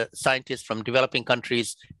younger scientists from developing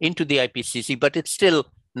countries into the IPCC, but it's still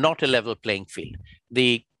not a level playing field.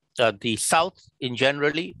 The South in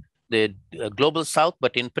generally, the global South,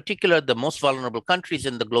 but in particular, the most vulnerable countries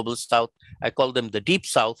in the global South, I call them the deep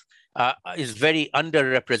South, is very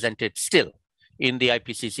underrepresented still in the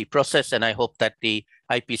IPCC process. And I hope that the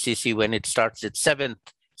IPCC, when it starts its 7th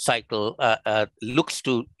cycle, looks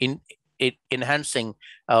to enhancing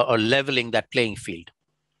or leveling that playing field.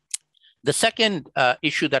 The second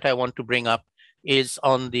issue that I want to bring up is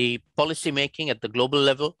on the policy making at the global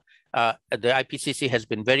level. The IPCC has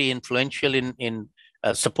been very influential in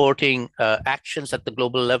supporting actions at the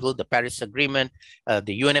global level. The Paris Agreement,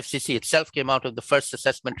 the UNFCCC itself came out of the first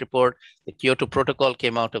assessment report. The Kyoto Protocol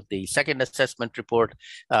came out of the second assessment report.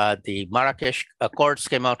 The Marrakesh Accords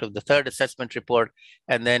came out of the third assessment report,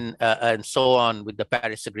 and then and so on with the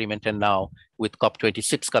Paris Agreement, and now with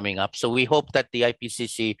COP26 coming up. So we hope that the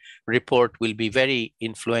IPCC report will be very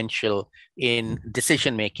influential in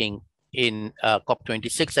decision-making in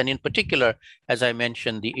COP26, and in particular, as I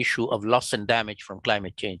mentioned, the issue of loss and damage from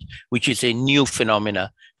climate change, which is a new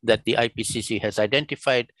phenomena that the IPCC has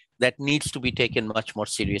identified that needs to be taken much more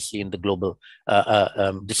seriously in the global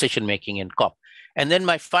decision-making in COP. And then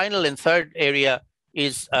my final and third area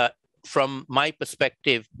is from my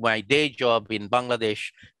perspective, my day job in Bangladesh,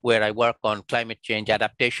 where I work on climate change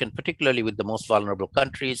adaptation, particularly with the most vulnerable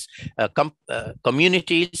countries,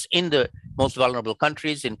 communities in the most vulnerable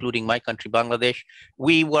countries, including my country, Bangladesh.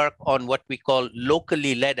 We work on what we call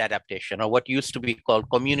locally led adaptation, or what used to be called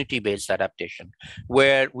community-based adaptation,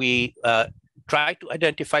 where we try to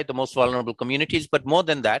identify the most vulnerable communities, but more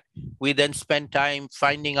than that, we then spend time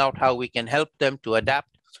finding out how we can help them to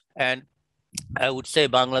adapt. And I would say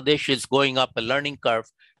Bangladesh is going up a learning curve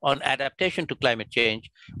on adaptation to climate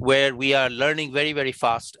change, where we are learning very, very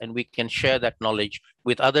fast, and we can share that knowledge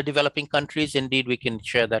with other developing countries. Indeed, we can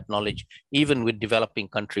share that knowledge even with developing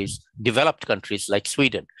countries, developed countries like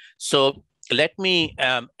Sweden. So let me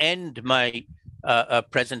end my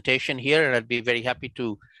presentation here, and I'd be very happy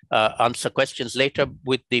to answer questions later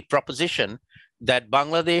with the proposition that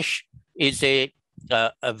Bangladesh is a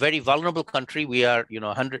very vulnerable country. We are,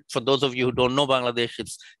 100, for those of you who don't know Bangladesh,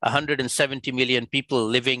 it's 170 million people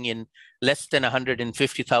living in less than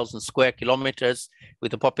 150,000 square kilometers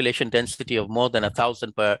with a population density of more than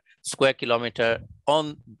 1,000 per square kilometer,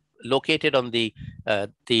 located on the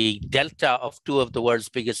delta of two of the world's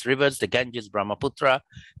biggest rivers, the Ganges, Brahmaputra,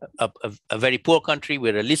 a very poor country.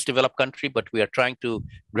 We're a least developed country, but we are trying to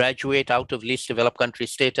graduate out of least developed country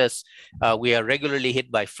status. We are regularly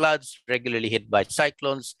hit by floods, regularly hit by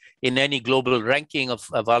cyclones. In any global ranking of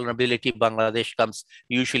vulnerability, Bangladesh comes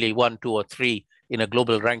usually 1, 2, or 3 in a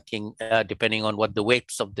global ranking, depending on what the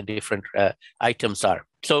weights of the different items are.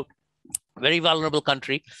 So, very vulnerable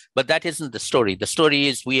country, but that isn't the story. The story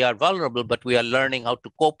is we are vulnerable, but we are learning how to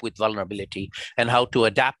cope with vulnerability and how to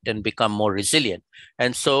adapt and become more resilient.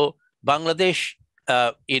 And so Bangladesh,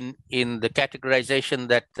 in the categorization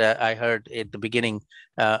that I heard at the beginning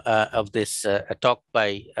of this talk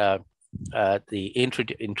by the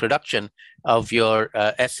introduction of your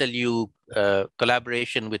SLU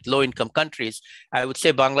collaboration with low-income countries, I would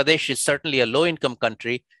say Bangladesh is certainly a low-income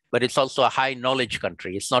country, but it's also a high knowledge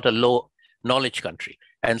country. It's not a low knowledge country.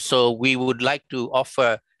 And so we would like to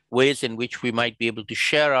offer ways in which we might be able to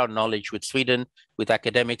share our knowledge with Sweden, with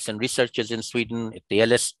academics and researchers in Sweden, at the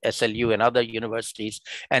SLU and other universities,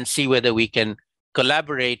 and see whether we can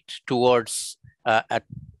collaborate towards at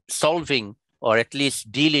solving or at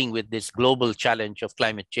least dealing with this global challenge of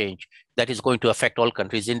climate change that is going to affect all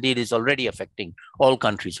countries. Indeed, is already affecting all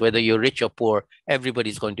countries, whether you're rich or poor,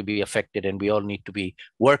 everybody's going to be affected, and we all need to be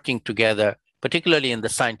working together, particularly in the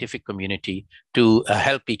scientific community, to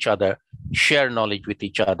help each other, share knowledge with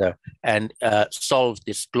each other, and solve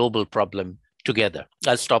this global problem together.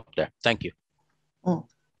 I'll stop there. Thank you.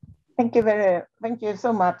 Thank you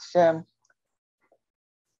so much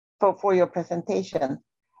for your presentation.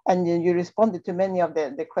 And you responded to many of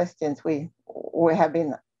the questions we have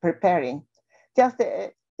been preparing. Just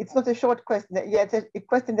it's not a short question. Yeah, it's a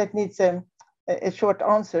question that needs a short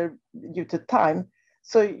answer due to time.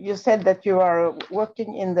 So you said that you are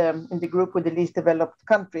working in the group with the least developed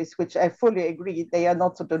countries, which I fully agree. They are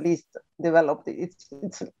not sort of least developed.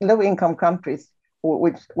 It's low-income countries,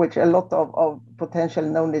 which a lot of potential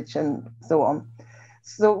knowledge and so on.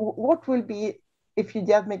 So what will be, if you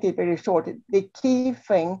just make it very short, the key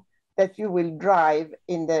thing that you will drive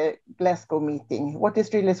in the Glasgow meeting? What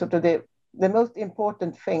is really sort of the most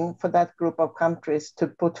important thing for that group of countries to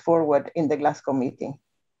put forward in the Glasgow meeting?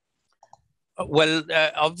 Well,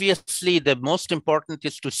 obviously, the most important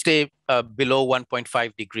is to stay below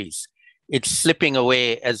 1.5 degrees. It's slipping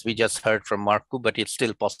away, as we just heard from Marco, but it's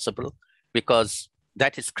still possible because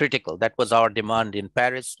that is critical. That was our demand in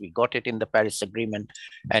Paris. We got it in the Paris Agreement,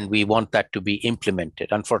 and we want that to be implemented.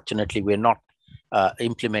 Unfortunately, we're not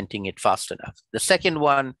implementing it fast enough. The second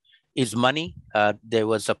one is money. There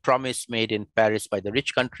was a promise made in Paris by the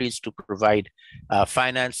rich countries to provide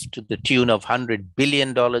finance to the tune of $100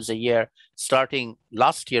 billion a year, starting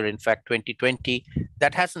last year, in fact, 2020.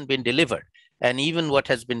 That hasn't been delivered. And even what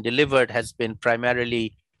has been delivered has been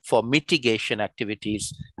primarily for mitigation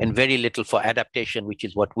activities and very little for adaptation, which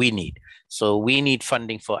is what we need. So we need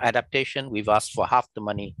funding for adaptation. We've asked for half the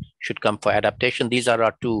money should come for adaptation. These are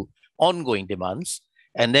our two ongoing demands.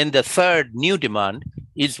 And then the third new demand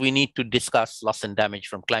is we need to discuss loss and damage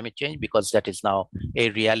from climate change, because that is now a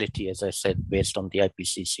reality, as I said, based on the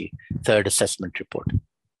IPCC third assessment report.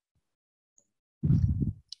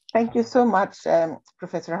 Thank you so much,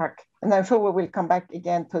 Professor Hack. And I'm sure we will come back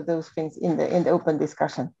again to those things in the open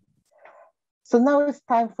discussion. So now it's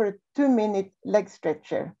time for a 2-minute leg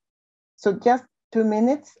stretcher. So just 2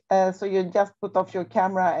 minutes. So you just put off your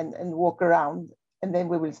camera and walk around, and then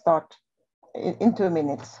we will start in 2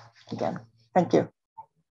 minutes again. Thank you.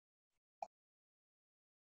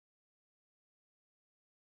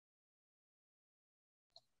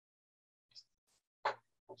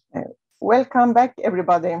 Welcome back,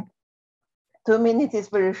 everybody. 2 minutes is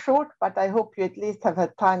very short, but I hope you at least have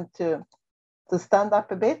had time to stand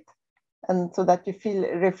up a bit, and so that you feel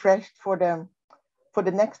refreshed for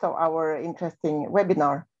the next of our interesting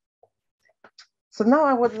webinar. So now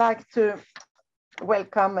I would like to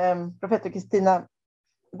welcome Professor Christina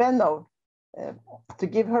Benno to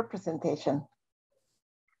give her presentation.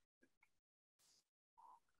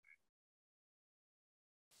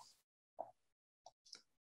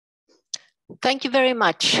 Thank you very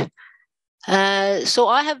much. So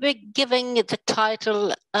I have been giving the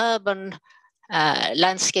title Urban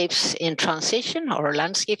Landscapes in Transition, or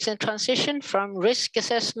Landscapes in Transition, from Risk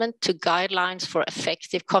Assessment to Guidelines for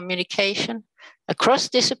Effective Communication across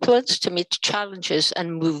disciplines to meet challenges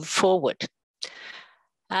and move forward.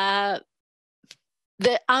 The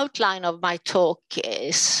outline of my talk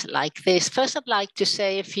is like this. First, I'd like to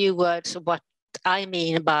say a few words of what I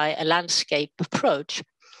mean by a landscape approach.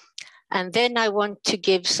 And then I want to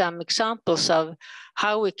give some examples of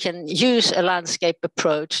how we can use a landscape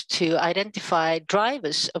approach to identify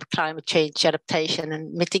drivers of climate change adaptation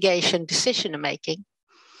and mitigation decision-making,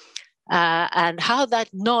 and how that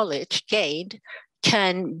knowledge gained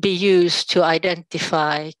can be used to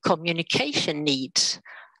identify communication needs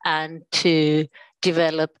and to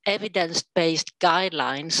develop evidence-based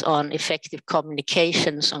guidelines on effective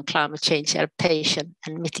communications on climate change adaptation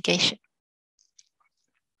and mitigation.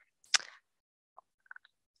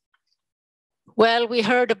 Well, we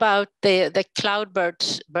heard about the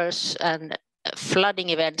cloudbursts and flooding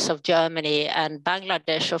events of Germany and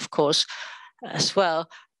Bangladesh, of course, as well.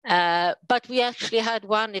 But we actually had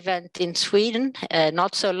one event in Sweden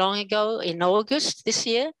not so long ago, in August this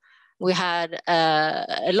year. We had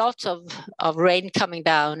a lot of rain coming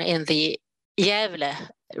down in the Gävle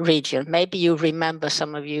region. Maybe you remember,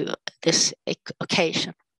 some of you, this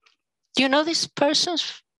occasion. Do you know this person,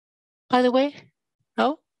 by the way?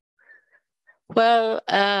 No? Well,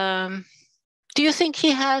 do you think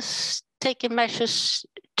he has taken measures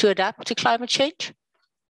to adapt to climate change?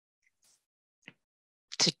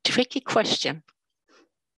 It's a tricky question.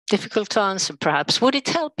 Difficult to answer, perhaps. Would it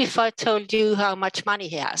help if I told you how much money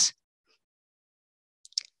he has?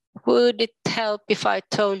 Would it help if I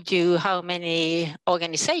told you how many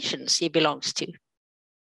organizations he belongs to?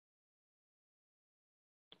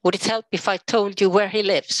 Would it help if I told you where he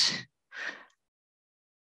lives?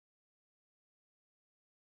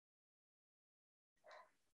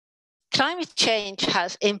 Climate change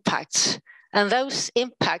has impacts, and those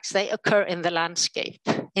impacts, they occur in the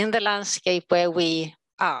landscape where we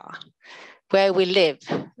are, where we live,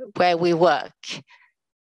 where we work,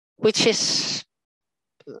 which is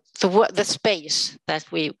the space that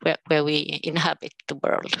where we inhabit the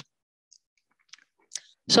world.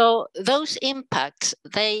 So those impacts,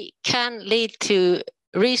 they can lead to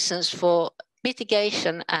reasons for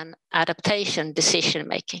mitigation and adaptation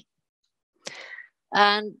decision-making.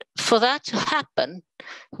 And for that to happen,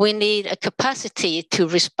 we need a capacity to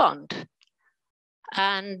respond.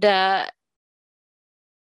 And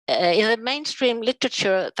in the mainstream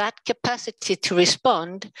literature, that capacity to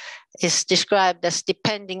respond is described as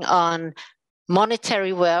depending on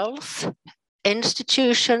monetary wealth,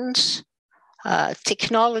 institutions,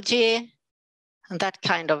 technology, and that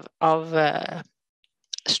kind of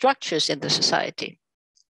structures in the society.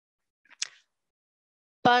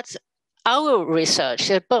 But our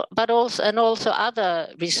research, but also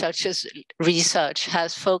other researchers' research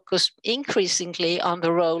has focused increasingly on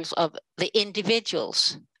the roles of the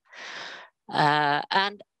individuals.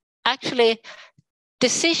 And actually,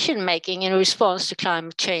 decision-making in response to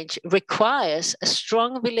climate change requires a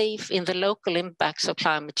strong belief in the local impacts of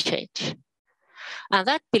climate change. And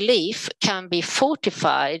that belief can be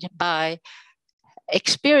fortified by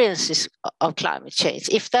experiences of climate change.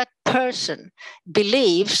 If that person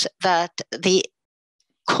believes that the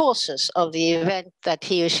causes of the event that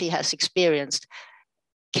he or she has experienced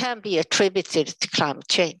can be attributed to climate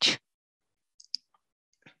change.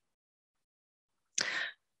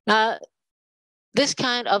 Now, this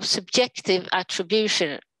kind of subjective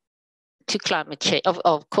attribution to climate change,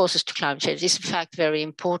 of causes to climate change, is in fact very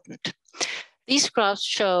important. These graphs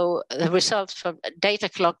show the results from data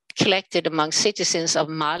collected among citizens of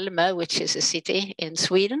Malmö, which is a city in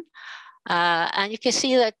Sweden. And you can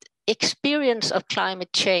see that experience of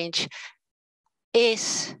climate change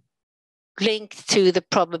is linked to the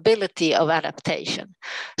probability of adaptation.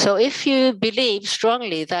 So if you believe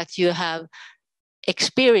strongly that you have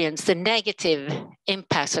experienced the negative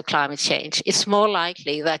impacts of climate change, it's more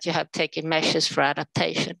likely that you have taken measures for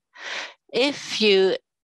adaptation. If you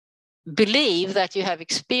believe that you have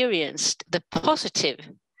experienced the positive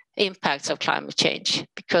impacts of climate change,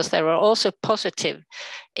 because there are also positive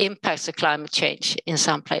impacts of climate change in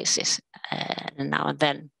some places now and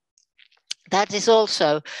then, that is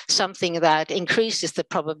also something that increases the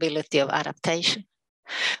probability of adaptation.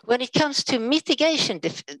 When it comes to mitigation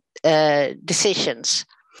decisions,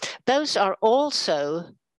 those are also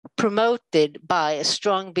promoted by a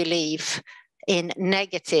strong belief in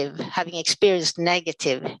negative, having experienced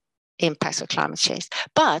negative impacts of climate change.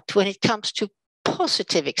 But when it comes to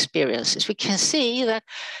positive experiences, we can see that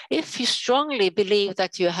if you strongly believe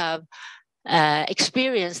that you have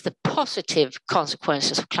experienced the positive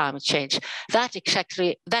consequences of climate change, that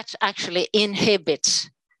actually inhibits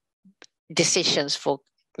decisions for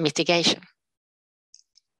mitigation.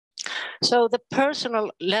 So the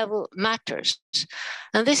personal level matters.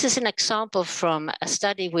 And this is an example from a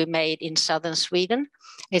study we made in southern Sweden.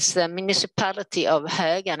 It's the municipality of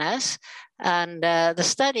Höganäs. And the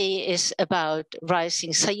study is about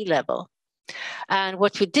rising sea level. And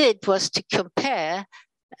what we did was to compare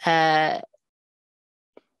the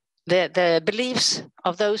beliefs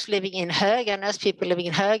of those living in Höganäs, people living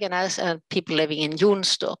in Höganäs, and people living in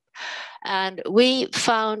Jonstorp. And we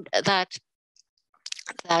found that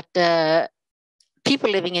people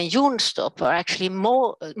living in Jonstorp are actually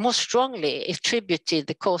more strongly attributed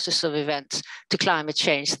the causes of events to climate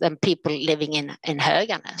change than people living in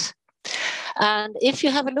Höganäs. And if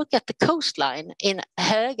you have a look at the coastline in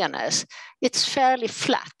Höganäs, it's fairly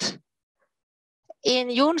flat. In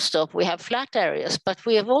Jonstorp, we have flat areas, but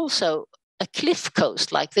we have also a cliff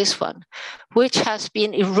coast like this one, which has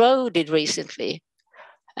been eroded recently.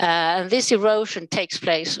 And this erosion takes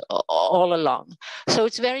place all along. So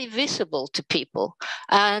it's very visible to people.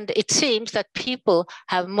 And it seems that people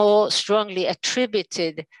have more strongly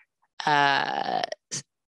attributed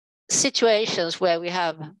situations where we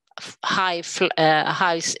have high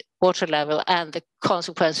water level and the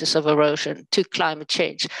consequences of erosion to climate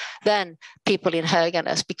change than people in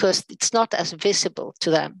Höganäs, because it's not as visible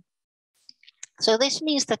to them. So this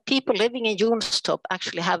means that people living in Jonstorp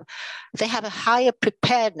actually have a higher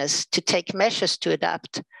preparedness to take measures to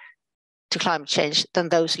adapt to climate change than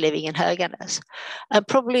those living in Höganäs. And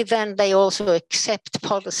probably then they also accept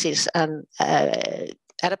policies and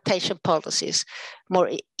adaptation policies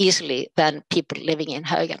more easily than people living in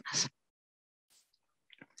Höganäs.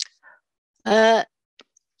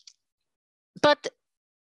 But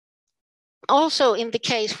also in the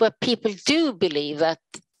case where people do believe that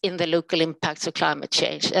in the local impacts of climate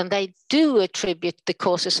change, and they do attribute the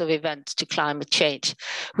causes of events to climate change,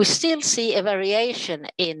 we still see a variation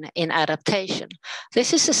in adaptation.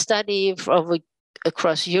 This is a study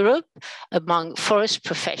across Europe among forest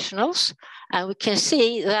professionals, and we can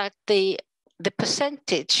see that the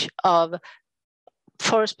percentage of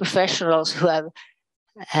forest professionals who have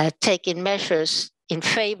taken measures in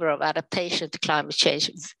favor of adaptation to climate change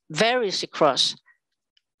varies across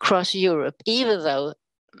Europe, even though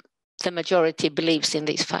the majority believes in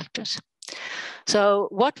these factors. So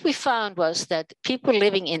what we found was that people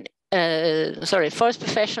living in, forest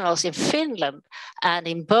professionals in Finland and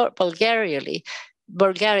in Bulgaria,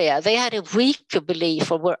 they had a weaker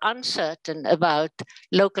belief or were uncertain about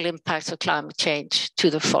local impacts of climate change to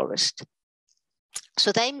the forest.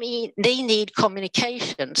 So they need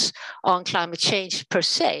communications on climate change per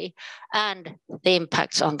se and the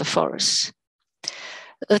impacts on the forests.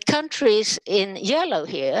 The countries in yellow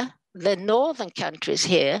here, the northern countries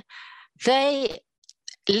here, they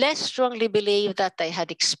less strongly believe that they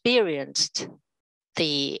had experienced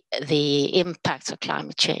the impacts of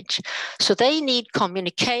climate change. So they need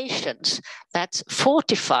communications that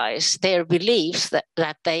fortifies their beliefs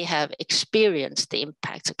that they have experienced the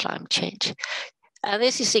impacts of climate change. And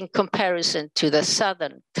this is in comparison to the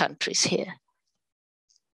southern countries here.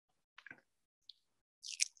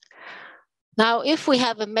 Now, if we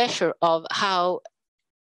have a measure of how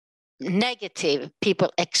negative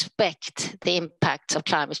people expect the impacts of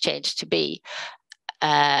climate change to be,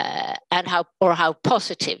 and how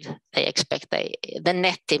positive they expect the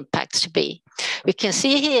net impacts to be, we can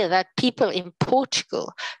see here that people in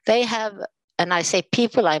Portugal, they have, and I say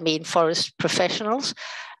people, I mean forest professionals,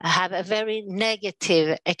 have a very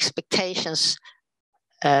negative expectations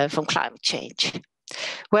from climate change.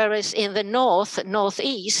 Whereas in the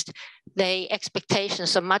northeast, the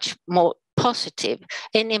expectations are much more positive,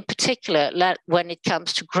 and in particular when it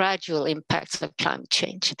comes to gradual impacts of climate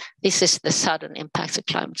change. This is the sudden impacts of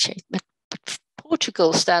climate change. But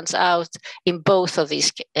Portugal stands out in both of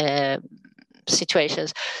these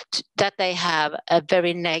situations, that they have a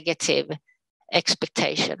very negative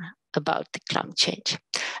expectation about the climate change.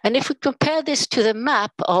 And if we compare this to the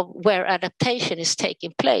map of where adaptation is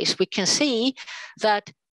taking place, we can see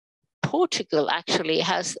that Portugal actually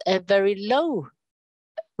has a very low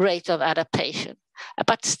rate of adaptation,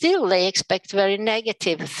 but still they expect very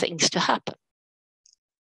negative things to happen.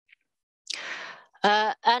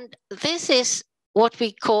 And this is what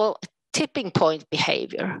we call tipping point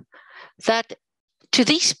behavior, that to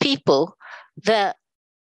these people, the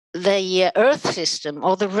Earth system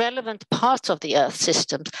or the relevant parts of the Earth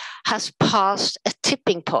system has passed a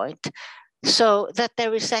tipping point, so that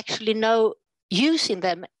there is actually no use in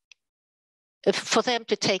them for them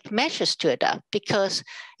to take measures to adapt, because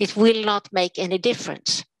it will not make any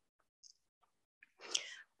difference.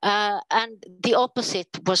 And the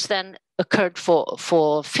opposite was then occurred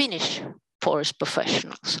for Finnish forest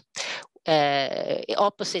professionals.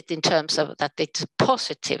 Opposite in terms of that it's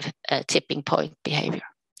positive tipping point behavior.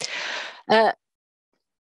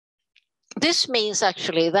 This means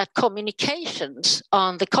actually that communications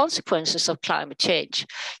on the consequences of climate change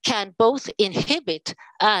can both inhibit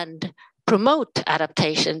and promote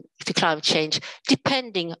adaptation to climate change,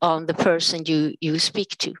 depending on the person you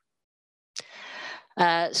speak to.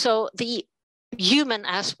 So the human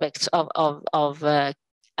aspects of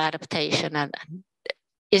adaptation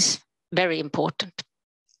is very important.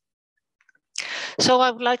 So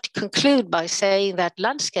I would like to conclude by saying that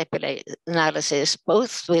landscape analysis,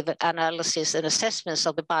 both with analysis and assessments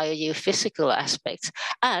of the biogeophysical aspects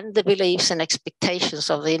and the beliefs and expectations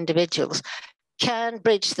of the individuals, can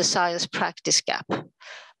bridge the science practice gap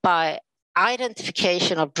by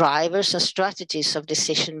identification of drivers and strategies of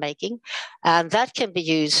decision making, and that can be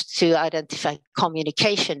used to identify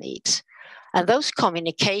communication needs. And those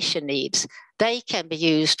communication needs, they can be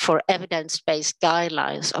used for evidence-based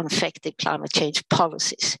guidelines on effective climate change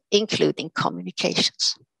policies, including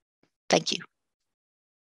communications. Thank you.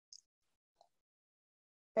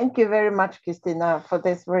 Thank you very much, Christina, for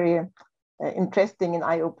this very interesting and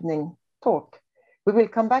eye-opening talk. We will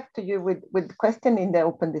come back to you with questions in the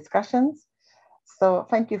open discussions. So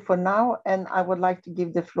thank you for now, and I would like to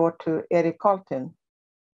give the floor to Erik Carlton.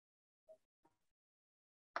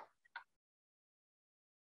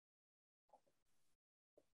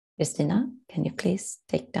 Christina, can you please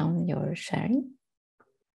take down your sharing?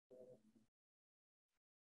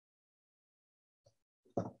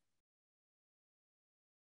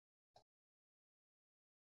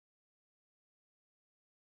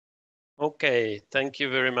 Okay, thank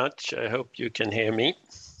you very much. I hope you can hear me.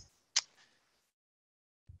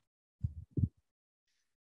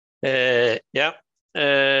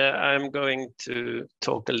 I'm going to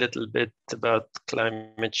talk a little bit about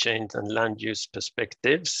climate change and land use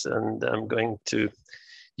perspectives, and I'm going to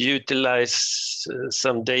utilize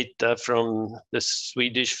some data from the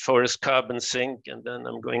Swedish forest carbon sink, and then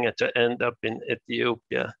I'm going to end up in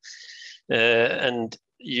Ethiopia and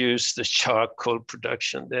use the charcoal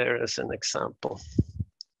production there as an example.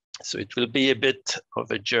 So it will be a bit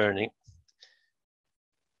of a journey.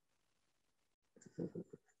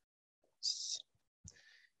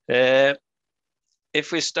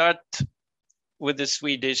 If we start with the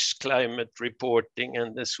Swedish climate reporting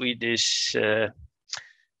and the Swedish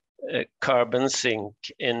carbon sink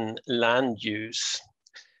in land use,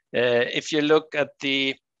 if you look at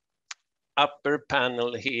the upper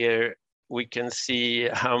panel here, we can see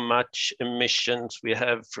how much emissions we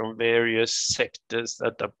have from various sectors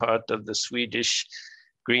that are part of the Swedish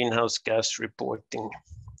greenhouse gas reporting.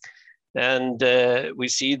 And we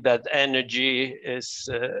see that energy is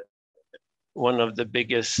one of the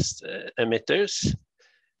biggest emitters.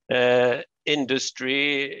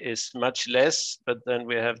 Industry is much less, but then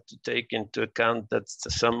we have to take into account that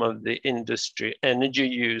some of the industry energy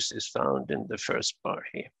use is found in the first bar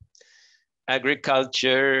here.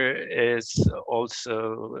 Agriculture is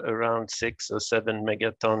also around 6 or 7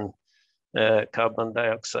 megaton carbon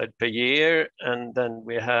dioxide per year, and then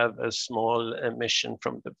we have a small emission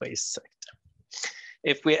from the waste sector.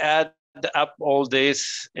 If we add up all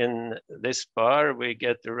this in this bar, we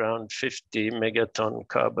get around 50 megaton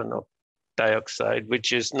carbon dioxide,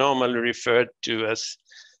 which is normally referred to as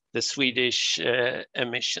the Swedish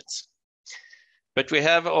emissions. But we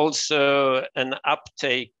have also an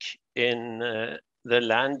uptake in the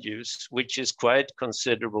land use, which is quite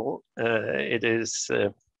considerable. It is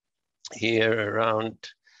here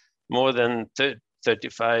around more than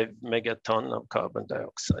 35 megaton of carbon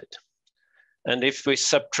dioxide. And if we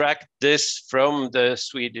subtract this from the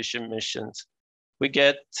Swedish emissions, we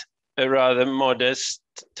get a rather modest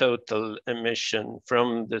total emission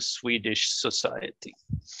from the Swedish society.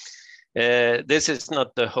 This is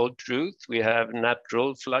not the whole truth. We have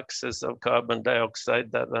natural fluxes of carbon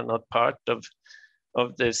dioxide that are not part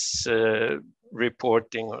of this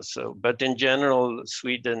reporting or so. But in general,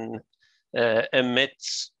 Sweden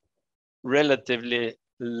emits relatively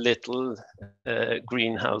little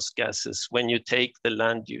greenhouse gases when you take the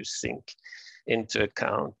land use sink into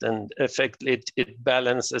account. And effectively, it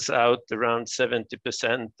balances out around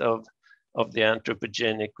 70% of the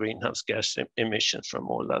anthropogenic greenhouse gas emissions from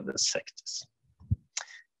all other sectors.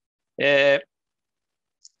 It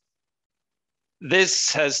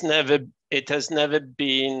has never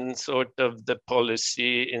been sort of the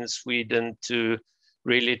policy in Sweden to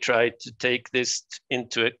really try to take this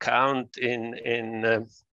into account in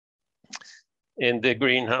the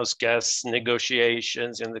greenhouse gas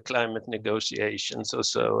negotiations, in the climate negotiations or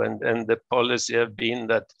so. And the policy have been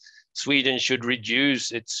that Sweden should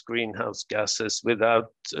reduce its greenhouse gases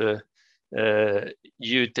without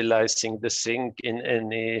utilizing the sink in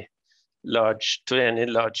any large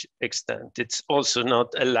extent. It's also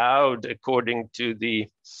not allowed according to the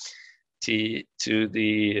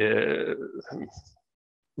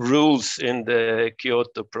rules in the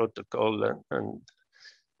Kyoto Protocol and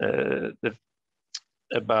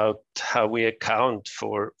about how we account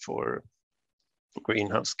for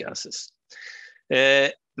greenhouse gases.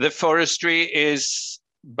 The forestry is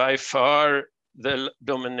by far the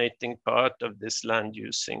dominating part of this land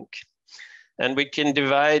use sink. And we can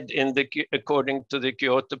divide according to the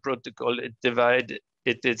Kyoto Protocol, it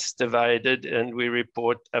is divided, and we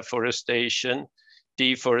report afforestation,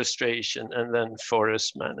 deforestation, and then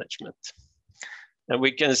forest management. And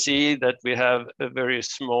we can see that we have a very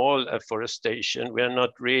small afforestation. We are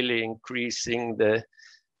not really increasing the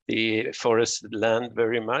forested land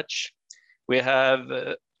very much. We have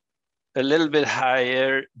a little bit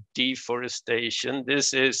higher deforestation.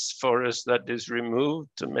 This is forest that is removed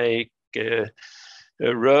to make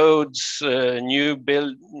roads, new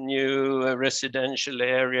residential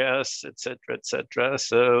areas, etc.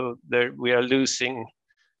 So there we are losing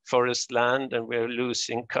forest land, and we are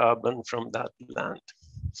losing carbon from that land.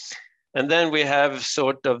 And then we have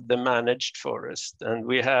sort of the managed forest, and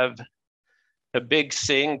we have a big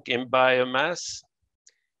sink in biomass.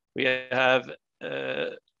 We have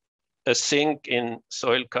a sink in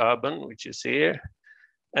soil carbon, which is here.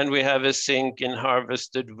 And we have a sink in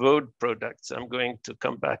harvested wood products. I'm going to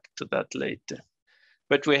come back to that later.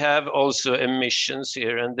 But we have also emissions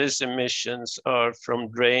here, and these emissions are from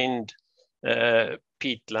drained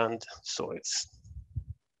peatland soils.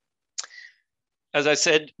 as I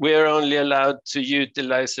said, we are only allowed to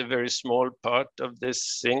utilize a very small part of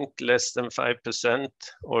this sink, less than 5%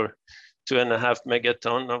 or 2.5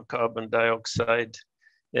 megaton of carbon dioxide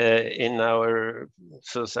in our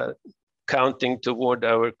counting toward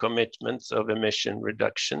our commitments of emission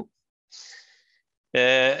reduction.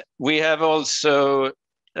 We have also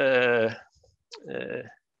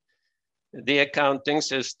the accounting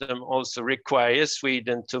system also requires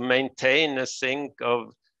Sweden to maintain a sink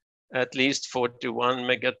of at least 41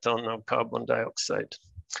 megaton of carbon dioxide.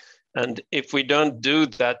 And if we don't do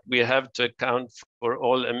that, we have to account for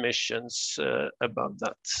all emissions above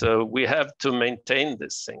that. So we have to maintain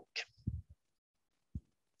this sink.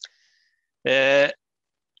 There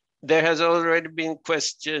has already been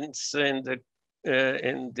questions in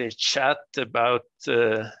the chat about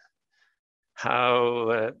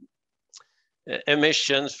how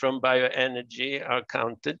emissions from bioenergy are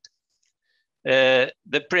counted.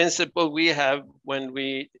 The principle we have when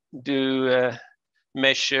we do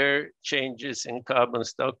measure changes in carbon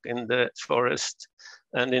stock in the forest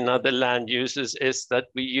and in other land uses is that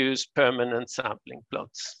we use permanent sampling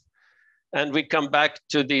plots. And we come back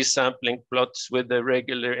to these sampling plots with a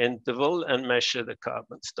regular interval and measure the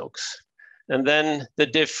carbon stocks. And then the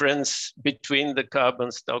difference between the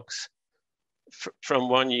carbon stocks from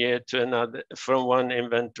one year to another, from one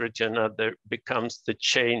inventory to another, becomes the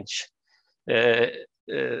change,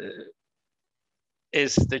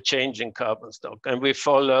 is the change in carbon stock. And we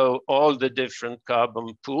follow all the different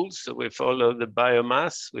carbon pools. So we follow the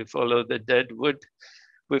biomass, we follow the dead wood,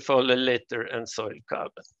 we follow litter and soil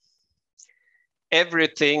carbon.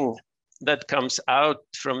 Everything that comes out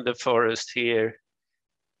from the forest here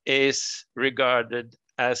is regarded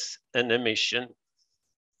as an emission.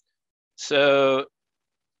 So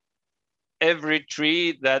every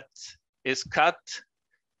tree that is cut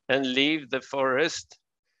and leave the forest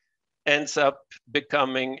ends up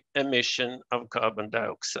becoming emission of carbon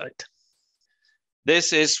dioxide.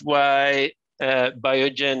 This is why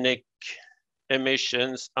biogenic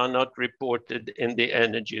emissions are not reported in the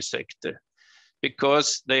energy sector,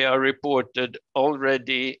 because they are reported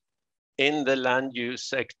already in the land use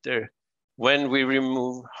sector. When we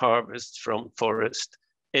remove harvest from forest,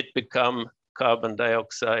 it becomes carbon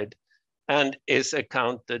dioxide and is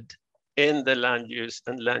accounted in the land use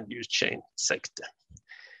and land use chain sector.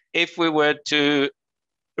 If we were to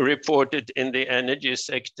report it in the energy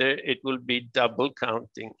sector, it will be double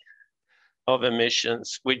counting of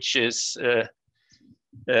emissions, which is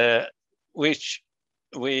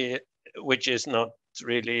not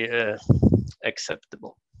really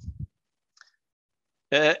acceptable.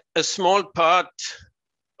 A small part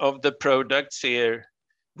of the products here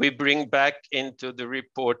we bring back into the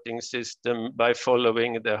reporting system by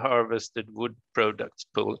following the harvested wood products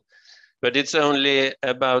pool. But it's only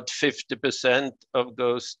about 50% of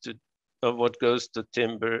what goes to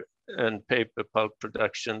timber and paper pulp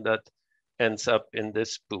production that ends up in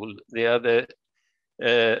this pool. The other,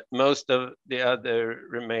 most of the other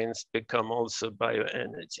remains become also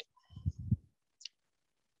bioenergy.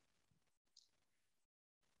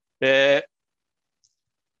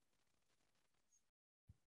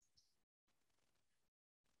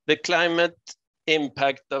 The climate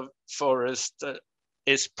impact of forest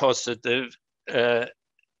is positive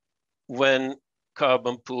when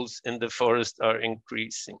carbon pools in the forest are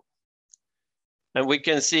increasing. And we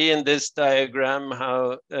can see in this diagram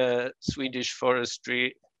how Swedish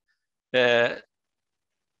forestry, the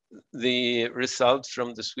results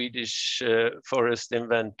from the Swedish forest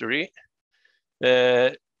inventory.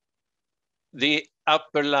 The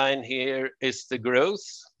upper line here is the growth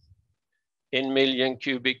in million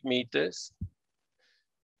cubic meters.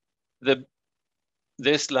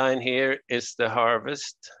 This line here is the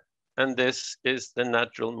harvest, and this is the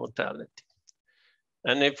natural mortality.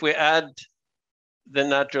 And if we add the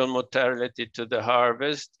natural mortality to the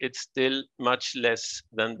harvest, it's still much less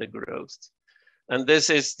than the growth. And this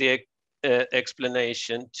is the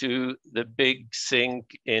explanation to the big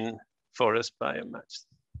sink in forest biomass.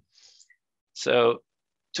 So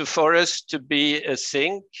to forest to be a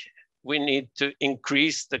sink, we need to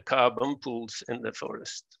increase the carbon pools in the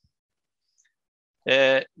forest.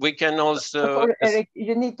 We can also... Eric,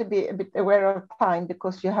 you need to be a bit aware of time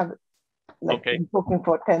because you have been talking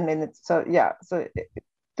for 10 minutes. So yeah, so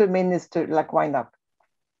 2 minutes to wind up.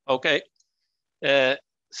 Okay.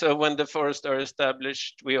 So when the forests are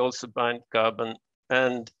established, we also bind carbon,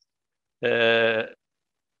 and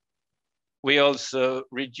we also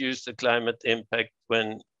reduce the climate impact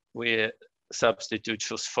when we substitute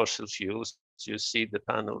fossil fuels. You see the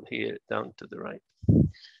panel here down to the right.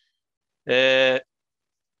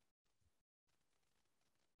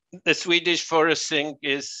 The Swedish forest sink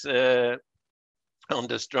is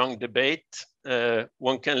under strong debate.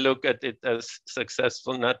 One can look at it as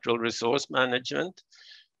successful natural resource management,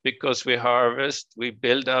 because we harvest, we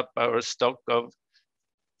build up our stock of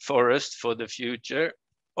forest for the future,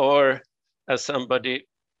 or as somebody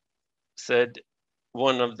said,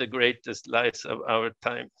 one of the greatest lies of our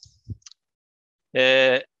time.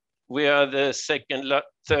 We are the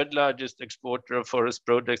third largest exporter of forest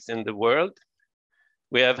products in the world.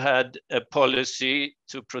 We have had a policy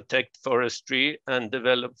to protect forestry and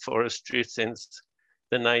develop forestry since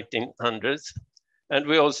the 1900s. And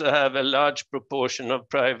we also have a large proportion of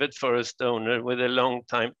private forest owners with a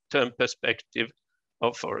long-term perspective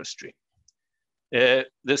of forestry. The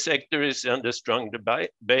sector is under strong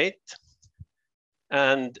debate,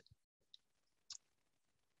 and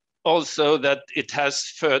also that it has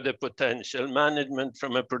further potential. Management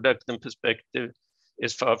from a production perspective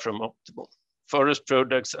is far from optimal. Forest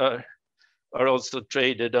products are also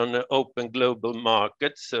traded on an open global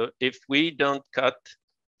market. So if we don't cut,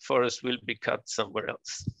 forests will be cut somewhere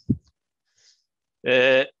else.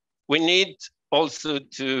 We need also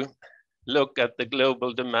to look at the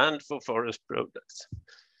global demand for forest products.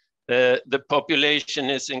 The population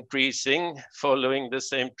is increasing, following the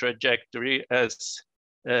same trajectory as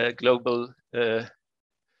global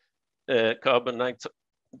carbon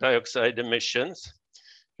dioxide emissions.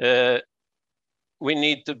 We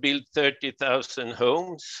need to build 30,000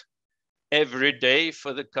 homes every day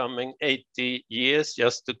for the coming 80 years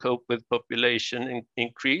just to cope with population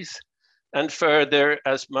increase. And further,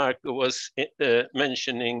 as Marco was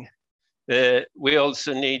mentioning, we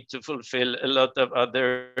also need to fulfill a lot of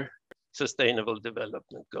other sustainable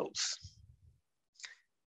development goals.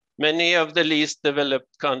 Many of the least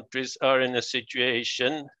developed countries are in a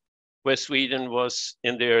situation where Sweden was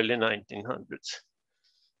in the early 1900s.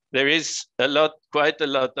 There is quite a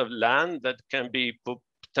lot of land that can be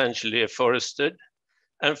potentially afforested,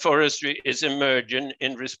 and forestry is emerging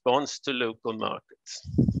in response to local markets.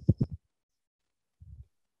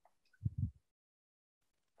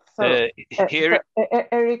 So,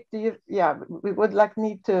 Eric, we would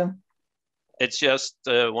need to. It's just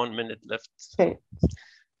 1 minute left. Okay.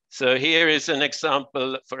 So here is an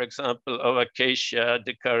example, for example, of acacia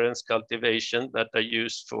decurrence cultivation that are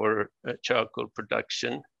used for charcoal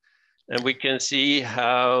production. And we can see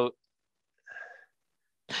how...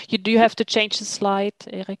 Do you have to change the slide,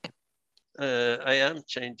 Eric? I am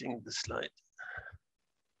changing the slide.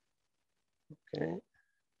 Okay.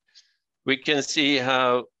 We can see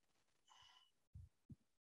how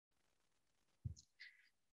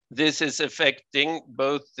this is affecting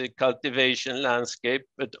both the cultivation landscape,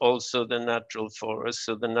 but also the natural forest.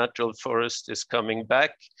 So the natural forest is coming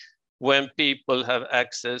back when people have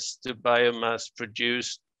access to biomass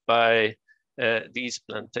produced by these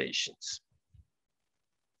plantations.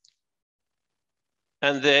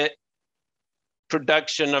 And the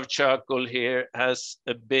production of charcoal here has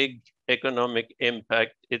a big economic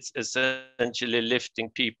impact. It's essentially lifting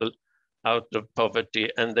people out of poverty,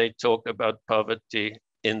 and they talk about poverty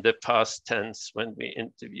in the past tense when we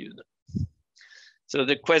interview them. So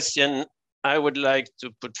the question I would like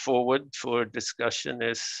to put forward for discussion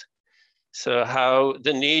is, so how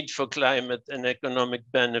the need for climate and economic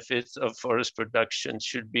benefits of forest production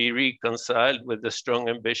should be reconciled with the strong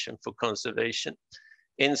ambition for conservation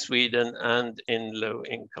in Sweden and in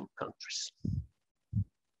low-income countries.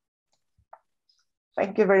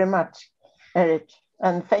 Thank you very much, Eric.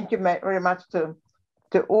 And thank you very much to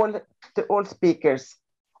all speakers.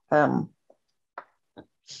 So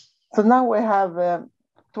now we have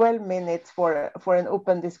 12 minutes for an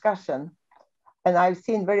open discussion. And I've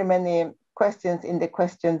seen very many questions in the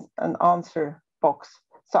questions and answer box.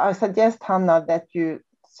 So I suggest, Hanna, that you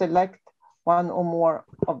select one or more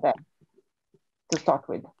of them to start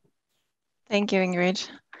with. Thank you, Ingrid.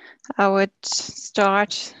 I would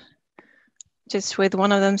start just with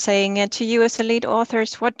one of them saying, to you as the lead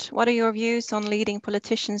authors, what are your views on leading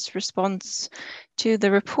politicians' response to the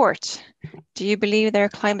report? Do you believe their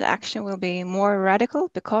climate action will be more radical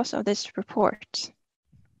because of this report?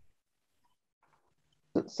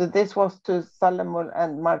 So this was to Salomon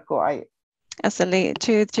and Marco. As a lead,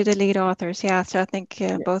 to the lead authors, yeah. So I think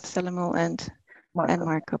yes. Both Salomon and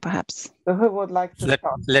Marco, perhaps. So who would like to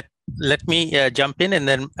start? Let me jump in, and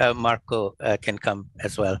then Marco can come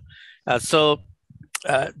as well.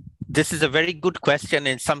 This is a very good question,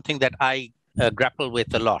 and something that I grapple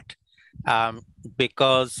with a lot,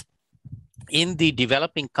 because in the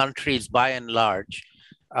developing countries, by and large,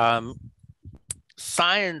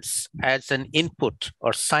 science as an input,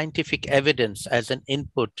 or scientific evidence as an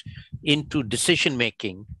input into decision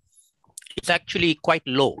making, is actually quite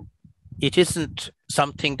low. It isn't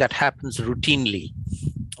something that happens routinely.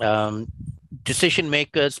 Decision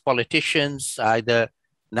makers, politicians, either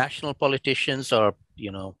national politicians or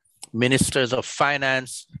ministers of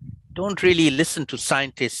finance, don't really listen to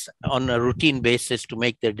scientists on a routine basis to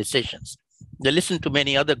make their decisions. They listen to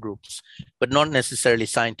many other groups, but not necessarily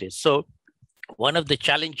scientists. So one of the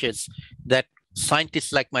challenges that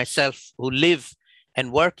scientists like myself who live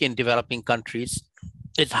and work in developing countries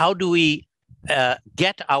is how do we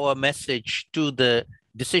get our message to the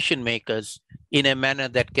decision makers in a manner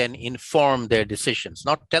that can inform their decisions,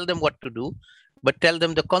 not tell them what to do, but tell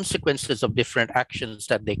them the consequences of different actions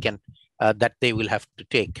that they can, that they will have to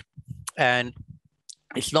take. And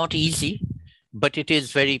it's not easy, but it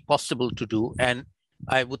is very possible to do. And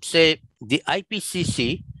I would say the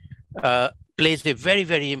IPCC plays a very,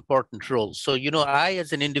 very important role. So, I,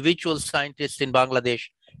 as an individual scientist in Bangladesh,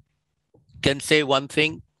 can say one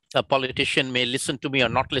thing. A politician may listen to me or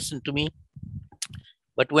not listen to me.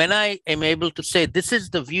 But when I am able to say, this is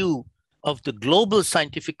the view of the global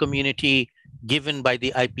scientific community given by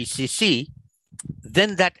the IPCC,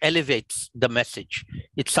 then that elevates the message.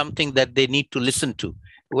 It's something that they need to listen to.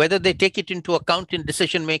 Whether they take it into account in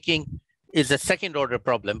decision-making is a second-order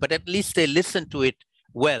problem, but at least they listen to it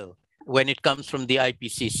well when it comes from the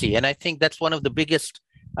IPCC. And I think that's one of the biggest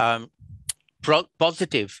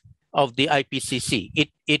positive of the IPCC.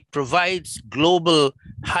 It provides global,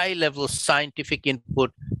 high-level scientific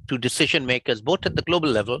input to decision makers, both at the global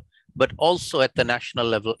level, but also at the national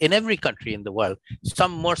level in every country in the world.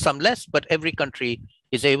 Some more, some less, but every country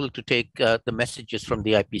is able to take the messages from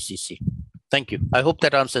the IPCC. Thank you. I hope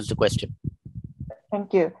that answers the question.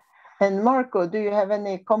 Thank you. And Marco, do you have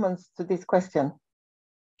any comments to this question?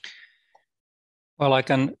 Well, I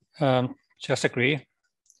can just agree.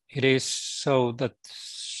 It is so that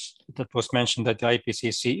was mentioned that the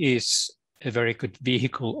IPCC is a very good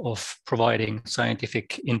vehicle of providing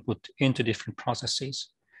scientific input into different processes.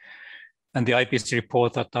 And the IPCC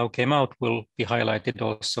report that now came out will be highlighted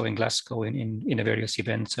also in Glasgow in the various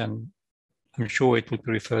events, and I'm sure it will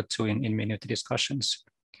be referred to in many of the discussions.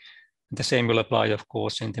 The same will apply, of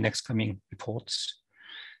course, in the next coming reports,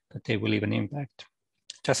 that they will leave an impact.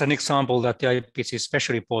 Just an example, that the IPCC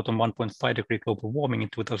special report on 1.5 degree global warming in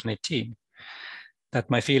 2018, that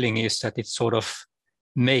my feeling is that it sort of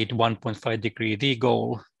made 1.5 degree the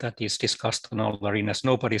goal that is discussed on all arenas.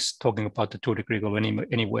 Nobody's talking about the 2 degree goal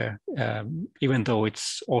anywhere, even though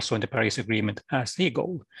it's also in the Paris Agreement as the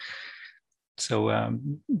goal. So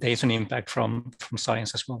there is an impact from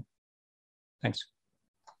science as well. Thanks.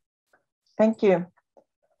 Thank you.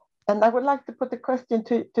 And I would like to put a question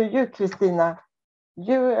to you, Christina.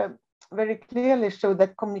 You very clearly show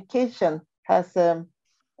that communication has an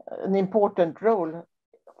important role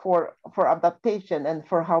for adaptation and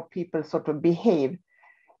for how people sort of behave.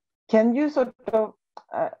 Can you sort of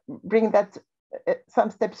bring that some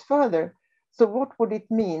steps further? So what would it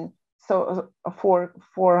mean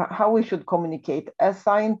for how we should communicate as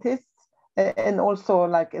scientists and also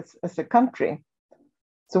like as a country?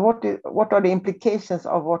 So what are the implications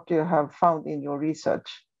of what you have found in your research?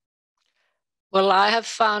 Well, I have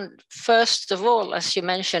found, first of all, as you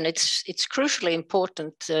mentioned, it's crucially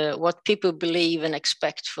important what people believe and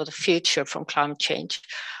expect for the future from climate change.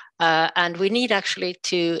 And we need actually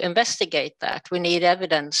to investigate that. We need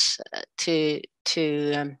evidence to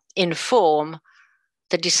inform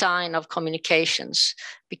the design of communications,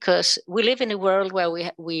 because we live in a world where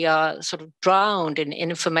we are sort of drowned in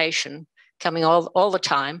information coming all the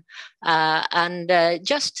time. And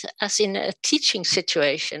just as in a teaching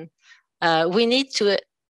situation, we need to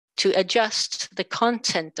adjust the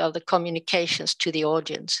content of the communications to the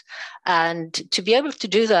audience. And to be able to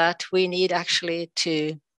do that, we need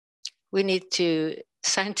to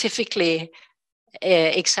scientifically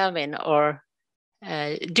examine or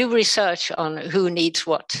do research on who needs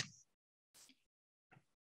what.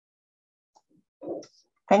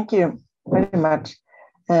 Thank you very much.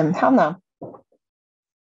 Hannah?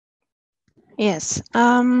 Yes.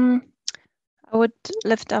 I would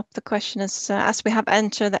lift up the question as we have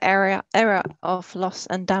entered the era of loss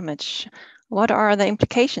and damage, what are the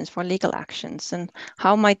implications for legal actions, and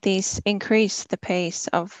how might these increase the pace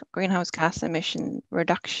of greenhouse gas emission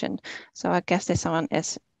reduction? So I guess this one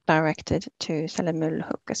is directed to Selim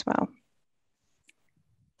Mulhook as well.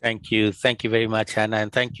 Thank you. Thank you very much, Hannah,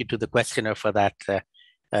 and thank you to the questioner for that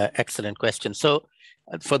excellent question. So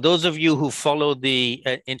for those of you who follow the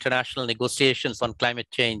international negotiations on climate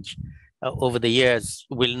change over the years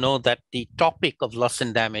will know that the topic of loss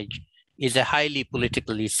and damage is a highly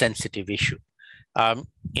politically sensitive issue.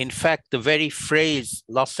 In fact, the very phrase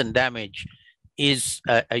loss and damage is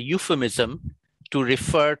a euphemism to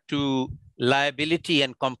refer to liability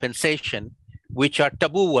and compensation, which are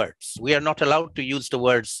taboo words. We are not allowed to use the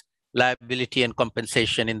words liability and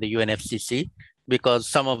compensation in the UNFCCC because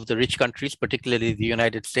some of the rich countries, particularly the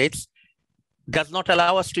United States, does not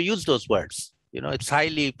allow us to use those words. You know, it's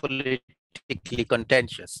highly politically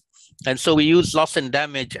contentious. And so we use loss and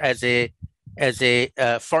damage as a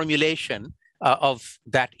formulation of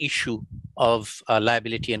that issue of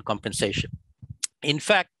liability and compensation. In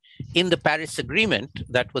fact, in the Paris Agreement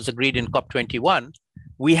that was agreed in COP21,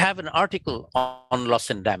 we have an article on loss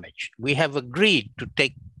and damage. We have agreed to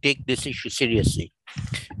take this issue seriously.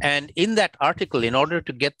 And in that article, in order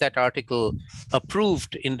to get that article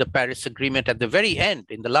approved in the Paris Agreement at the very end,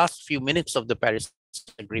 in the last few minutes of the Paris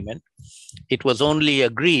Agreement, it was only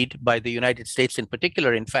agreed by the United States in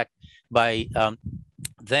particular, in fact, by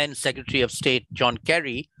then Secretary of State John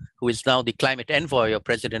Kerry, who is now the climate envoy of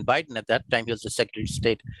President Biden. At that time, he was the Secretary of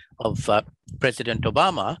State of President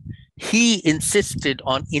Obama. He insisted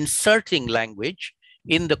on inserting language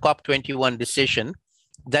in the COP21 decision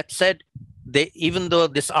that said, even though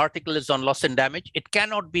this article is on loss and damage, it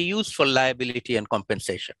cannot be used for liability and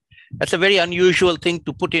compensation. That's a very unusual thing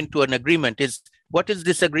to put into an agreement. What is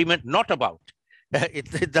this agreement not about?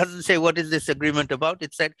 It doesn't say what is this agreement about.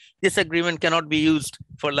 It said this agreement cannot be used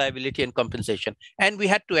for liability and compensation. And we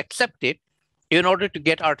had to accept it in order to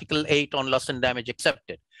get Article 8 on loss and damage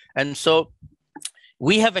accepted. And so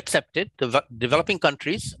we have accepted, the developing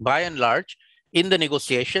countries, by and large, in the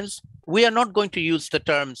negotiations, we are not going to use the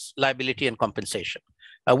terms liability and compensation.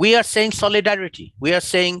 We are saying solidarity. We are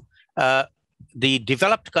saying the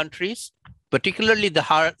developed countries, particularly the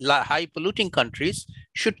high polluting countries,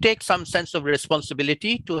 should take some sense of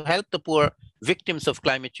responsibility to help the poor victims of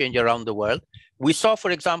climate change around the world. We saw,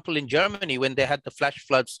 for example, in Germany, when they had the flash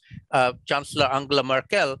floods, Chancellor Angela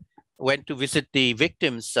Merkel went to visit the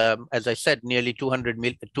victims. As I said, nearly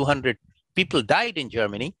 200 people died in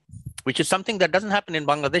Germany, which is something that doesn't happen in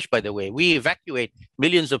Bangladesh, by the way. We evacuate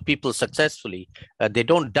millions of people successfully. They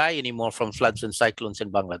don't die anymore from floods and cyclones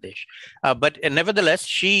in Bangladesh. But nevertheless,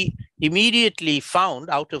 she immediately found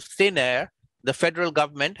out of thin air, the federal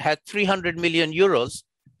government had 300 million euros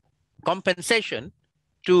compensation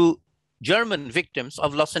to German victims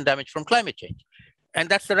of loss and damage from climate change. And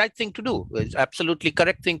that's the right thing to do. It's absolutely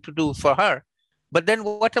correct thing to do for her. But then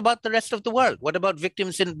what about the rest of the world? What about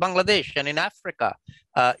victims in Bangladesh and in Africa?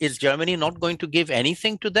 Is Germany not going to give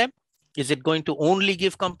anything to them? Is it going to only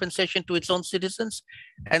give compensation to its own citizens?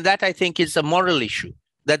 And that, I think, is a moral issue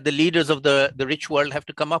that the leaders of the rich world have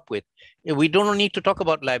to come up with. We don't need to talk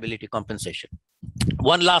about liability compensation.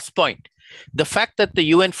 One last point. The fact that the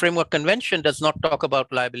UN Framework Convention does not talk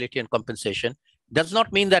about liability and compensation does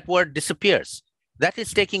not mean that word disappears. That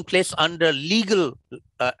is taking place under legal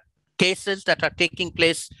cases that are taking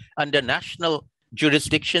place under national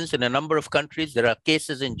jurisdictions in a number of countries. There are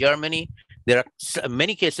cases in Germany. There are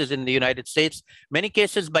many cases in the United States, many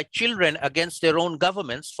cases by children against their own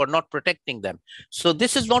governments for not protecting them. So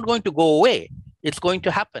this is not going to go away. It's going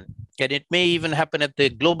to happen. And it may even happen at the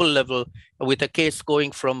global level with a case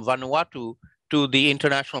going from Vanuatu to the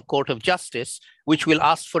International Court of Justice, which will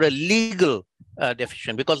ask for a legal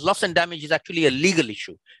definition, because loss and damage is actually a legal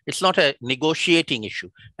issue. It's not a negotiating issue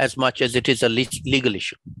as much as it is a legal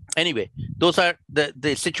issue. Anyway, those are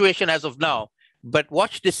the situation as of now. But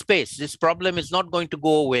watch this space. This problem is not going to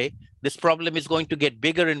go away. This problem is going to get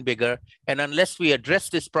bigger and bigger. And unless we address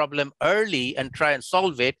this problem early and try and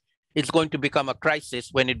solve it, it's going to become a crisis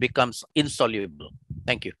when it becomes insoluble.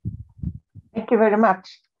 Thank you. Thank you very much.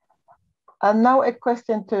 And now a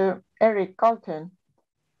question to Eric Carlton.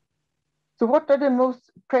 So what are the most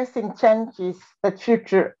pressing challenges that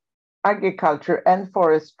future agriculture and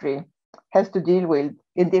forestry has to deal with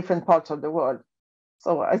in different parts of the world?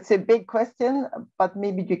 So it's a big question, but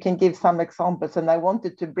maybe you can give some examples. And I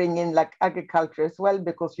wanted to bring in like agriculture as well,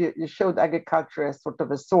 because you showed agriculture as sort of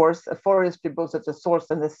a source, a forestry both as a source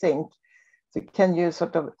and a sink. So can you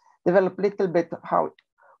sort of develop a little bit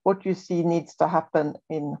what you see needs to happen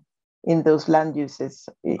in those land uses?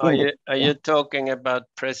 Are you talking about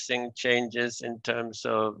pressing changes in terms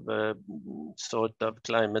of sort of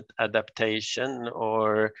climate adaptation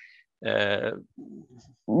or?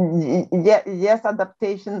 Yes,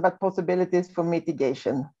 adaptation, but possibilities for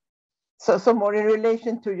mitigation. So more in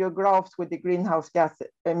relation to your graphs with the greenhouse gas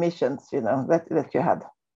emissions, you know, that you had.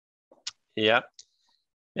 Yeah.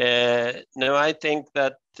 No, I think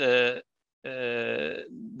that there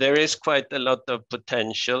is quite a lot of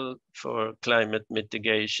potential for climate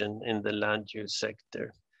mitigation in the land use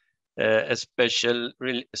sector, especially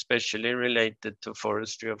related to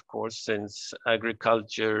forestry, of course, since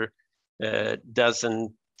agriculture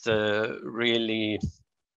doesn't really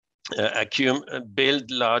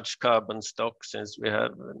build large carbon stock, since we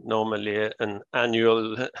have normally an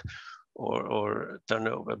annual or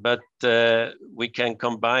turnover. But we can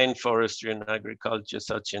combine forestry and agriculture,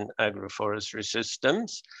 such in agroforestry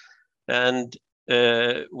systems. And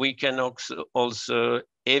we can also,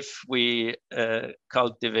 if we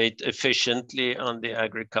cultivate efficiently on the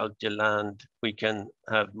agriculture land, we can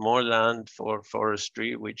have more land for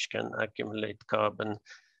forestry, which can accumulate carbon,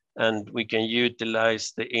 and we can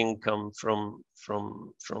utilize the income from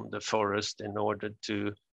the forest in order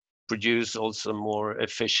to produce also more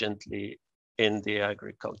efficiently in the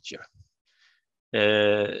agriculture.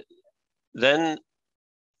 Then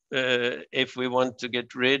if we want to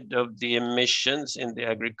get rid of the emissions in the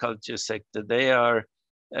agriculture sector, they are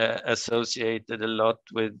associated a lot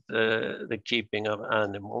with the keeping of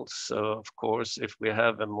animals. So of course, if we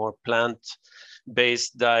have a more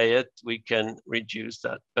plant-based diet, we can reduce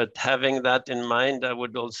that. But having that in mind, I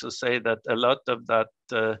would also say that a lot of that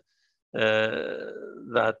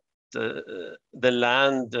the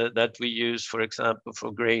land that we use, for example,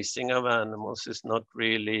 for grazing of animals, is not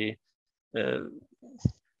really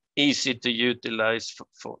easy to utilize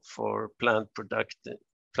for plant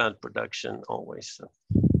production always.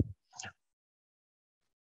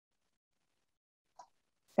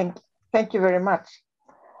 Thank you very much.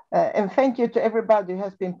 And thank you to everybody who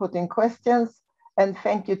has been putting questions, and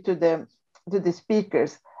thank you to the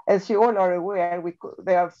speakers. As you all are aware,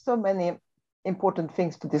 there are so many important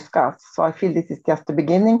things to discuss. So I feel this is just the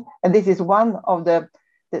beginning, and this is one of the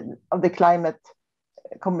climate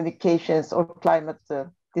communications or climate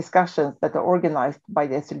discussions that are organized by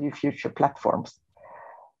the SLU Future platforms.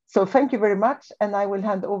 So thank you very much, and I will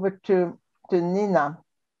hand over to Nina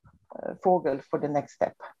Vogel for the next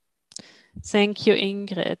step. Thank you,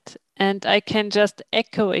 Ingrid. And I can just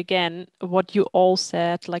echo again what you all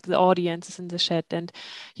said, like the audience is in the chat, and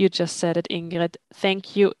you just said it, Ingrid.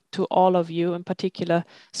 Thank you to all of you, in particular,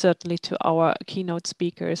 certainly to our keynote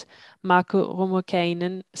speakers, Marco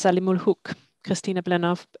Romokainen, Salimul Hook, Christina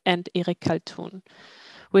Blennow, and Erik Kaltun,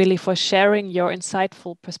 really for sharing your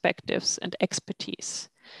insightful perspectives and expertise.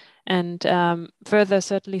 And further,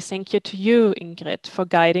 certainly thank you to you, Ingrid, for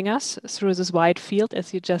guiding us through this wide field,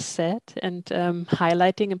 as you just said, and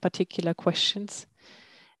highlighting in particular questions.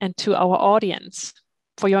 And to our audience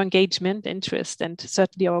for your engagement, interest, and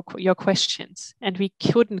certainly your questions. And we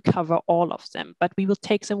couldn't cover all of them, but we will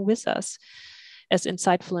take them with us as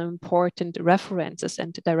insightful and important references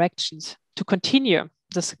and directions to continue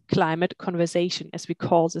this climate conversation, as we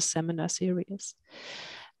call the seminar series.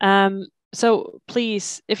 So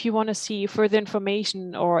please, if you want to see further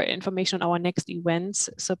information or information on our next events,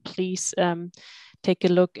 so please take a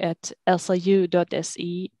look at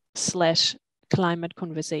slu.se/climate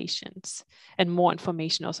conversations, and more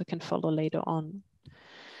information also can follow later on.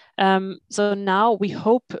 So now we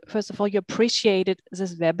hope, first of all, you appreciated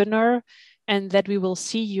this webinar, and that we will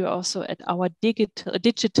see you also at our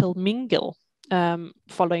digital mingle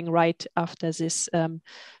following right after this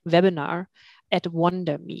webinar at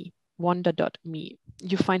wonder.me.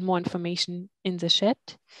 You find more information in the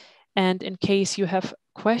chat. And in case you have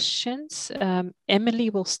questions, Emily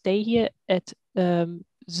will stay here at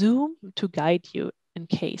Zoom to guide you in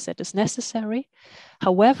case that is necessary.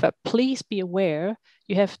 However, please be aware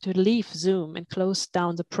you have to leave Zoom and close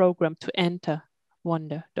down the program to enter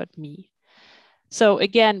wonder.me. So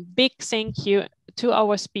again, big thank you to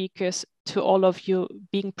our speakers, to all of you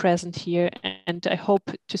being present here, and I hope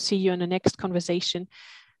to see you in the next conversation.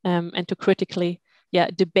 And to critically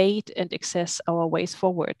debate and assess our ways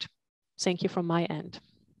forward. Thank you from my end.